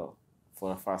very well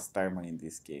for a first timer in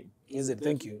this game. Is it?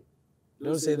 Thank you.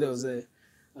 Don't say there was a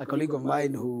colleague of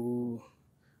mine who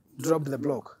dropped the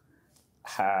block.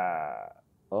 Ha!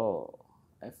 Oh,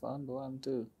 I found one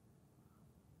too.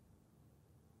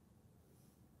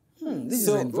 This is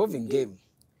an involving game.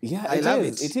 Yeah, I love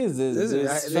it. It is.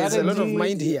 There's a lot of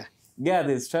mind here. Yeah,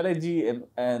 there's strategy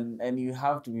and you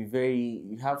have to be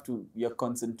your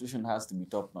concentration has to be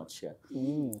top notch here.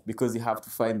 Because you have to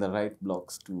find the right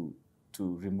blocks to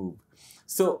to remove.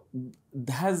 So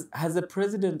has a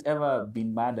president ever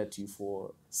been mad at you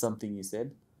for something you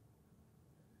said?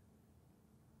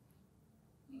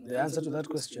 The answer to that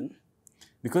question?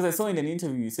 Because I saw in an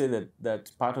interview you said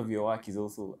that part of your work is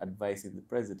also advising the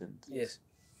president. Yes.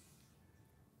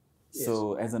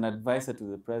 So as an advisor to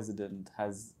the president,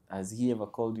 has he ever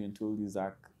called you and told you,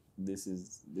 Zack, this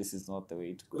is not the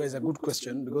way to go? Well, it's a good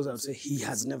question, because I would say he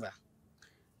has never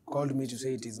called me to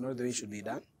say it is not the way it should be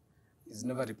done. He's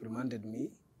never reprimanded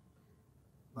me.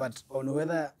 But on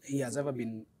whether he has ever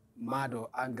been mad or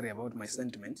angry about my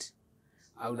sentiment,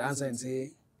 I would answer and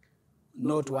say,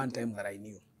 not one time that I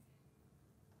knew.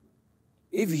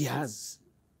 If he has,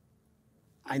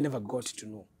 I never got to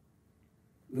know.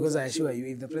 Because I assure you,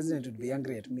 if the president would be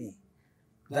angry at me,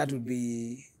 that would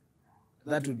be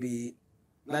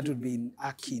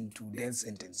akin to death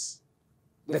sentence.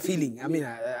 The feeling, I mean,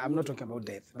 I'm not talking about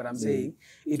death, but I'm saying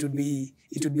it would be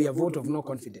a vote of no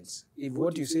confidence. If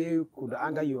what you say could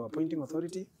anger your appointing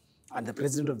authority and the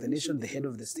president of the nation, the head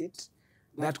of the state,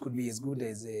 that could be as good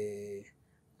as a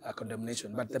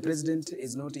condemnation. But the president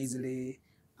is not easily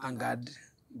angered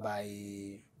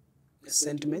by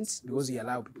sentiments, because he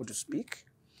allows people to speak,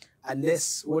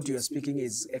 unless what you are speaking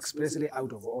is expressly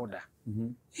out of order.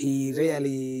 He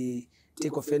rarely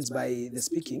take offense by the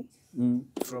speaking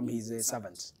from his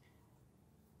servants.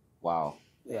 Wow.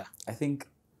 Yeah. I think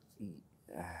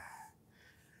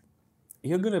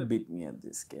you're gonna beat me at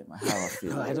this game. I have a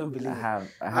feeling. No, I don't believe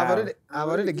I've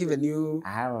already given you.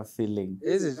 I have a feeling.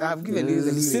 Is it? I've given you the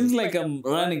It leeway. seems like I'm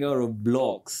running out of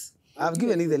blocks. I've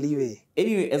given you the leeway.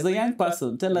 Anyway, as a young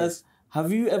person, tell us,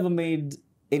 have you ever made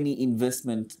any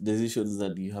investment decisions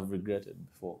that you have regretted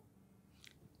before?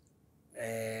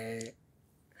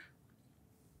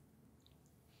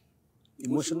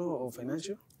 Emotional or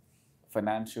financial?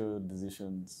 Financial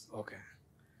decisions. Okay.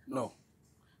 No.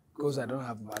 Because I don't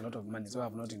have a lot of money, so I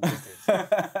have not invested.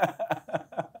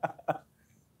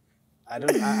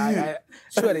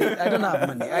 Surely, I don't have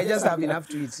money. I just have enough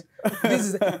to eat.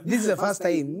 This is the first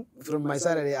time from my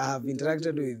salary I have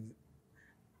interacted with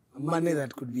money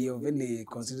that could be of any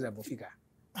considerable figure.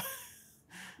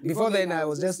 Before then, I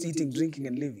was just eating, drinking,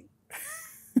 and living.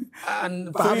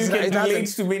 And perhaps so you can relate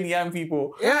to many young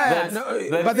people.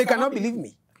 But they cannot believe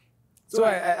me. So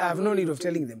I have no need of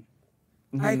telling them.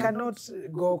 I cannot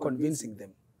go convincing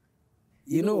them.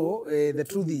 You know, the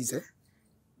truth is,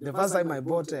 the first time I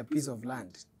bought a piece of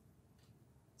land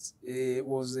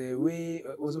was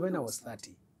when I was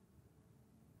 30.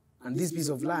 And this piece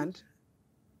of land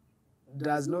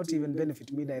does not even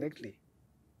benefit me directly,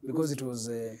 because it was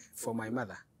for my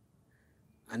mother.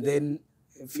 And then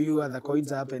a few other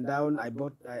coins up and down, I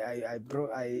brought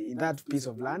in that piece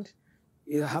of land,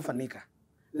 half an acre.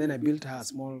 Then I built her a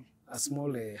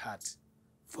small hut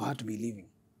for her to be living.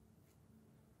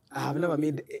 I have never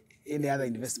made any other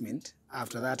investment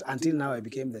after that, until now I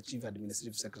became the chief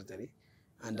administrative secretary.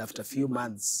 And after a few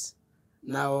months,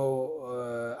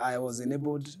 now I was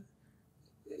enabled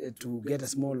to get a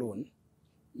small loan,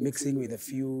 mixing with a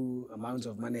few amounts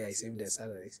of money I saved as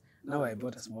salaries. Now I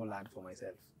bought a small land for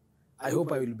myself. I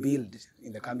hope I will build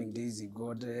in the coming days if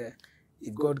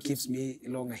God keeps me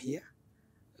longer here,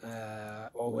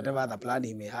 or whatever other plan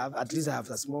He may have. At least I have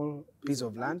a small piece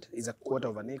of land, it's a quarter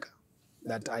of an acre,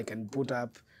 that I can put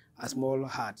up a small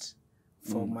hut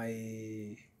for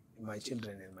my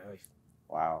children and my wife.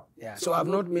 Wow. Yeah. So I've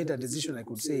not made a decision, I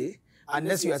could say,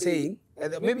 unless you are saying,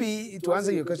 maybe to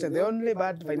answer your question, the only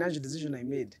bad financial decision I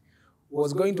made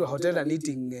was going to a hotel and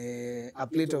eating a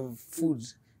plate of food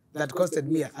that costed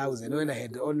me 1,000 when I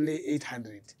had only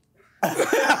 800.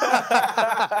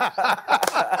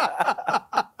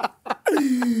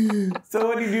 So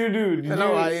what did you do?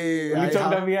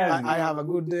 I have a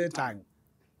good time.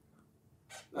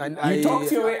 And you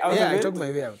talked your way out of it? Yeah, I talked my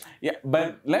way out. Yeah,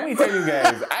 but let me tell you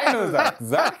guys, I know Zack.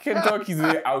 Zack can talk his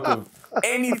way out of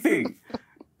anything.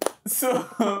 So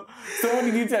what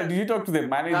did you tell? Did you talk to the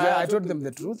manager? I told them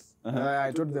the truth.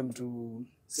 I told them to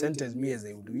sentence me as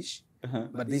they would wish.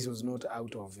 But this was not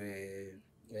out of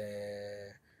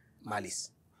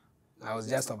malice. I was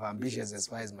just ambitious as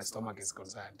far as my stomach is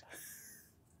concerned.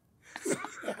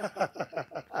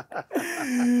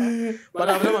 But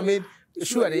I've never made,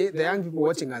 surely the young people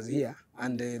watching us here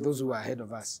and those who are ahead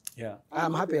of us,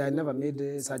 I'm happy I never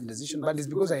made such decision, but it's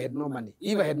because I had no money.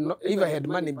 If I had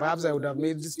money, perhaps I would have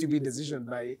made this stupid decision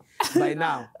by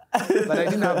now. But I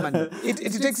didn't have money.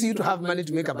 It takes you to have money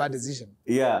to make a bad decision.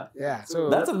 Yeah. Yeah. So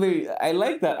that's I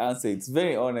like that answer. It's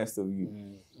very honest of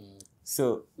you.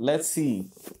 So let's see.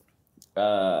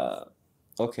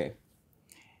 Okay.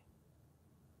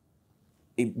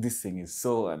 This thing is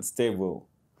so unstable.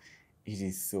 It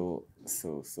is so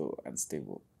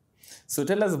unstable. So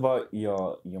tell us about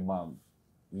your mom.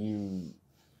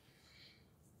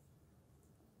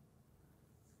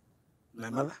 My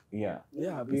mother? Yeah.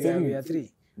 Yeah, we are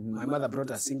three. My mother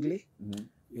brought us singly.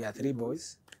 We are three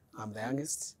boys. I'm the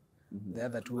youngest. The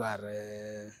other two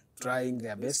are trying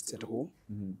their best at home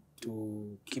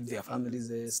to keep their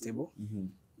families stable.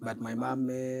 But my mom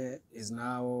is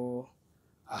now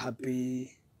a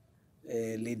happy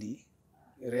lady,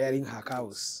 rearing her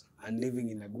cows and living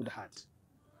in a good heart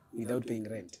without paying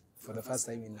rent for the first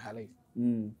time in her life.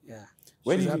 Yeah,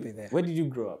 she's happy there. Where did you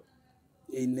grow up?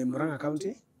 In Murang'a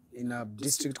County, in a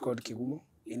district called Kigumo,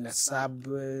 in a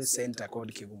sub-center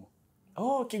called Kigumo.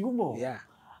 Oh, Kigumo. Yeah.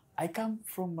 I come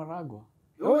from Maragua.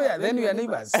 Oh yeah, then we are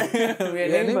neighbors. We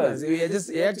are neighbors. We are just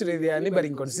actually they are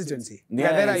neighboring constituency. Yeah,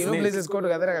 Gadera, you know places called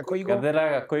Gadera,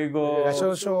 Koigo,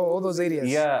 Gashosho, all those areas.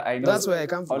 Yeah, I know. That's where I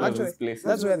come from. All Actually, of these places.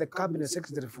 that's where the cabinet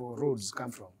secretary for roads come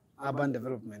from, urban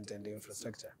development and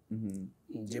infrastructure.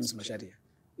 James Masharia.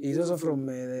 He's also from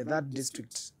that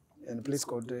district in a place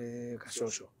called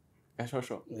Gashosho.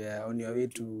 Gashosho. Yeah, on your way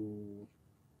to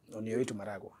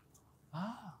Maragua.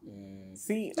 Ah.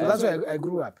 See, so that's where I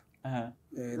grew up.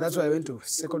 That's why I went to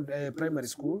primary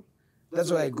school.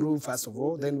 That's where I grew first of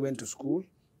all, then went to school.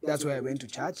 That's where I went to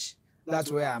church.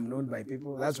 That's where I'm known by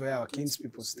people. That's where our kins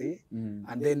people stay.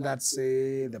 And then that's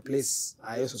the place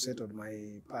I also settled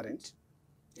my parent.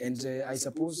 And I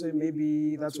suppose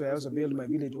maybe that's where I also build my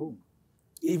village home.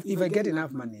 If I get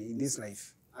enough money in this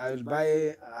life, I will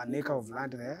buy an acre of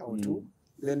land there or two,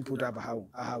 then put up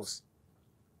a house.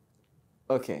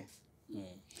 Okay.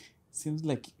 Seems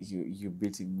like you're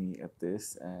beating me at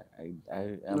this.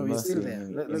 I'm you're still there.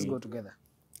 Let's go together.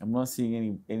 I'm not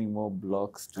seeing any more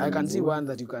blocks. I can see one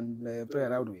that you can play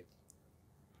around with.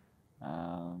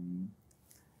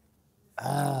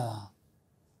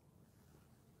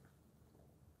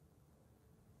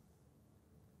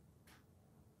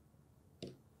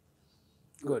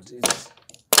 Good.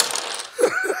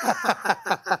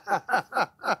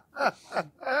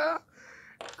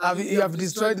 You have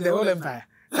destroyed the whole empire.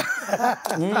 The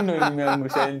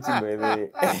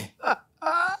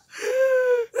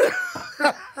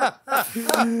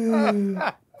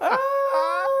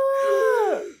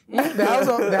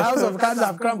house of cards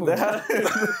have crumbled. The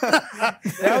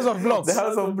house of blocks. The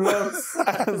house of blocks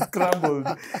has crumbled.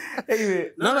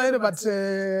 Anyway. No, but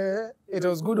it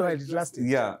was good while it lasted.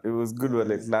 Yeah, it was good while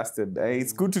it lasted.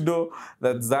 It's good to know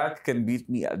that Zack can beat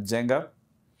me at Jenga.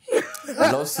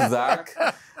 I lost to Zack.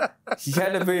 He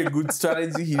had a very good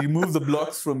strategy. He removed the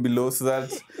blocks from below so that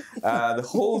the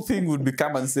whole thing would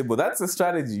become unstable. That's the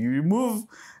strategy.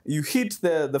 You hit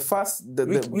the first...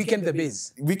 Weaken the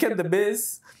base. Weaken the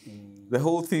base. The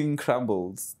whole thing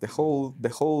crumbles. The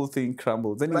whole thing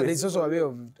crumbles. Anyway, but it's also a way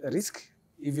of risk.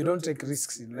 If you don't take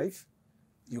risks in life,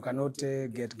 you cannot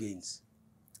get gains.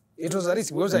 It was a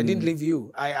risk because I didn't leave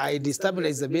you. I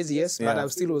destabilized the base, yes, but I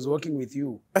still was working with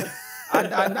you.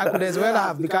 And I could as well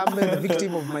have become the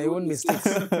victim of my own mistakes.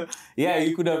 Yeah,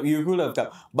 you could have come.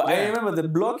 But I remember the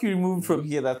block you removed from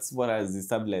here, that's what has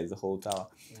destabilized the whole tower.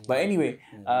 But anyway,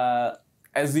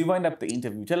 as we wind up the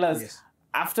interview, tell us,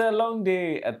 after a long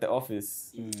day at the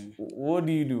office, what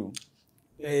do you do?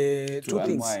 Two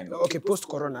things. Okay,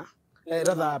 post-corona,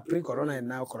 rather pre-corona and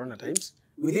now corona times.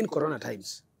 Within corona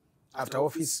times, after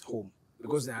office, home,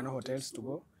 because there are no hotels to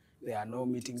go, there are no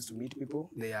meetings to meet people,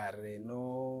 there are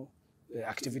no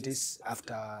activities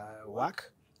after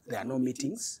work, there are no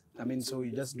meetings. I mean, so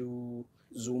you just do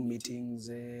Zoom meetings,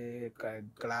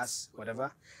 class,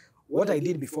 whatever. What I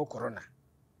did before corona,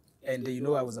 and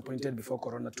I was appointed before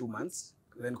corona 2 months,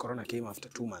 then corona came after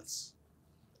 2 months.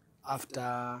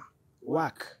 After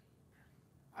work,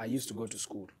 I used to go to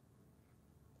school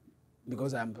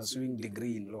because I'm pursuing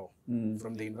degree in law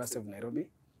from the University of Nairobi,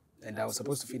 and I was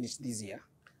supposed to finish this year.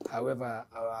 However,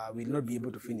 I will not be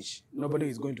able to finish. Nobody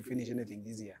is going to finish anything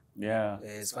this year. Yeah.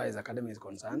 As far as academy is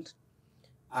concerned.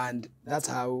 And that's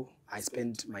how I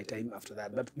spent my time after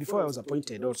that. But before I was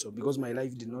appointed also, because my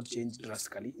life did not change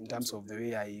drastically in terms of the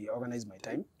way I organize my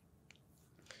time.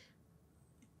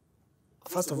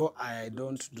 First of all, I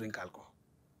don't drink alcohol.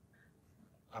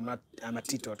 I'm a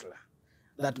teetotaler.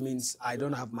 That means I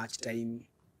don't have much time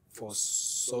for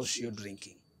social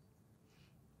drinking.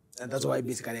 And that's why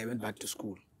basically I went back to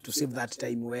school to save that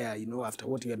time where, after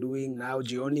what you're doing now,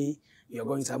 Gioni, you're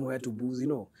going somewhere to booze,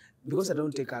 Because I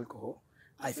don't take alcohol,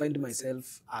 I find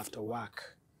myself after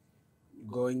work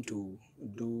going to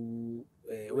do,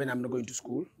 when I'm not going to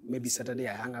school, maybe Saturday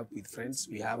I hang out with friends,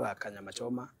 we have a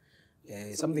kanyamachoma.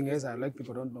 Something else I like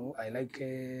people don't know, I like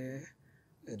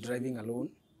driving alone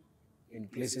in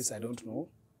places I don't know.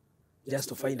 just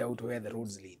to find out where the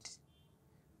roads lead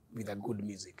with a good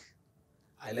music.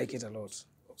 I like it a lot.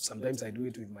 Sometimes I do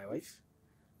it with my wife.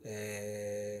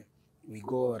 We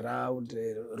go around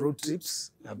road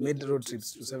trips. I've made road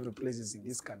trips to several places in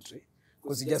this country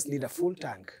because you just need a full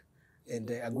tank and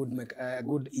a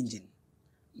good engine.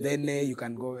 Then you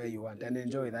can go where you want and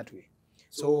enjoy that way.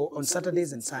 So on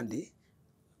Saturdays and Sunday,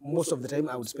 most of the time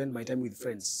I would spend my time with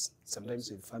friends,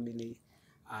 sometimes with family,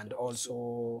 and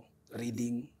also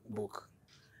reading a book.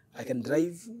 I can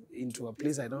drive into a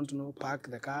place I don't know, park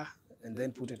the car, and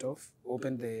then put it off,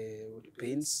 open the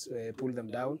panes, pull them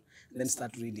down, and then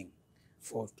start reading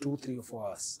for 2, 3, or 4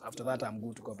 hours. After that, I'm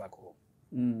good to go back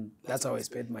home. That's how I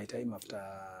spend my time after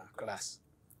class.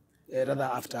 Rather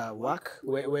after work,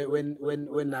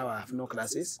 when now I have no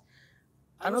classes,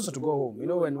 and also to go home. You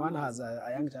know, when one has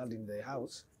a young child in the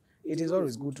house, it is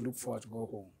always good to look forward to go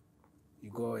home.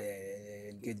 You go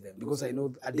engage them, because I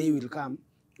know a day will come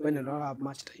when I don't have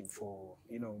much time for,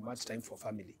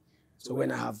 family. So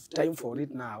when I have time for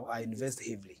it now, I invest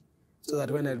heavily, so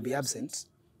that when I'll be absent,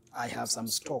 I have some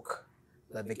stock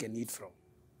that they can eat from.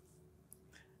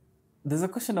 There's a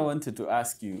question I wanted to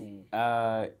ask you.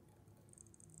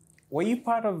 Were you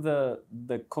part of the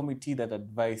committee that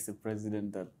advised the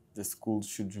president that the schools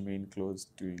should remain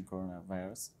closed during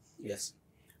coronavirus? Yes.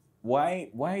 Why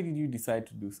did you decide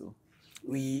to do so?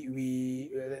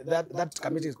 That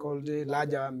committee is called the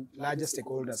larger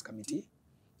stakeholders committee.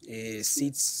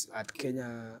 Sits at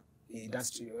Kenya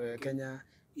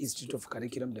Institute of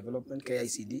Curriculum Development,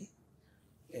 KICD.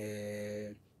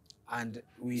 And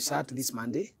we sat this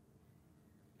Monday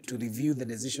to review the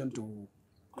decision to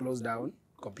close down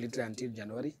completely until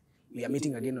January. We are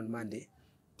meeting again on Monday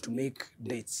to make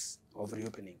dates of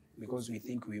reopening, because we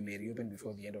think we may reopen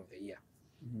before the end of the year.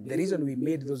 The reason we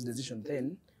made those decisions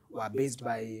then were based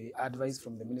by advice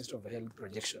from the Minister of Health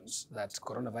projections that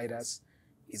coronavirus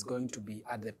is going to be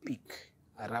at the peak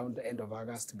around the end of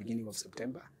August, beginning of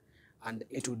September. And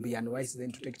it would be unwise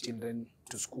then to take children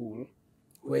to school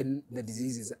when the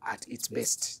disease is at its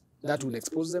best. That would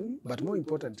expose them, but more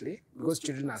importantly, because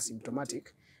children are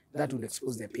symptomatic, that would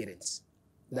expose their parents,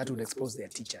 that would expose their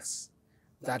teachers,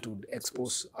 that would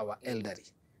expose our elderly.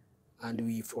 And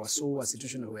we foresaw a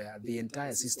situation where the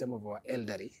entire system of our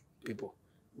elderly people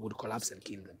would collapse and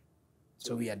kill them.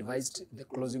 So we advised the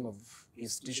closing of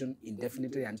institution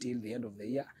indefinitely until the end of the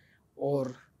year,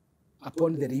 or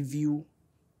upon the review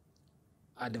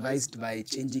advised by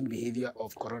changing behavior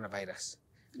of coronavirus.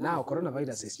 Now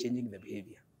coronavirus is changing the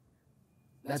behavior.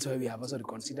 That's why we have also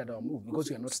reconsidered our move, because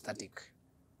we are not static.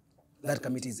 That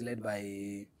committee is led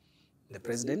by the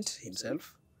president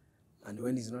himself, and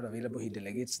when he's not available, he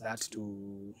delegates that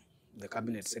to the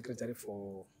cabinet secretary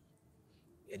for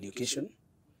education,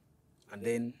 and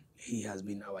then he has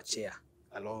been our chair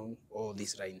along all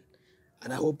this ride.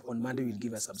 And I hope on Monday we'll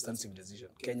give a substantive decision.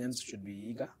 Kenyans should be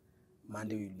eager.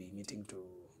 Monday we'll be meeting to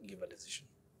give a decision.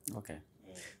 Okay.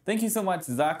 Thank you so much,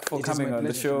 Zack, for coming on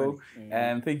the show.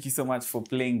 And thank you so much for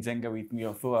playing Jenga with me,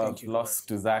 although I've lost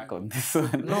to Zack on this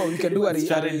one. No, we can do a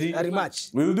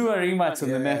rematch. We'll do a rematch on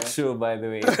the next show, by the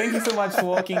way. Thank you so much for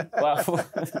watching.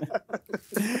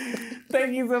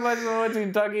 Thank you so much for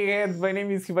watching Talking Heads. My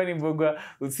name is Kimani Mbogwa.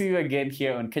 We'll see you again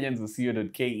here on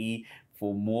Kenyans.co.ke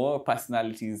for more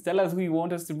personalities. Tell us who you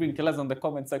want us to bring. Tell us on the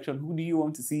comment section, who do you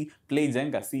want to see play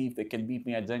Jenga? See if they can beat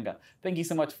me at Jenga. Thank you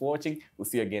so much for watching. We'll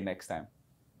see you again next time.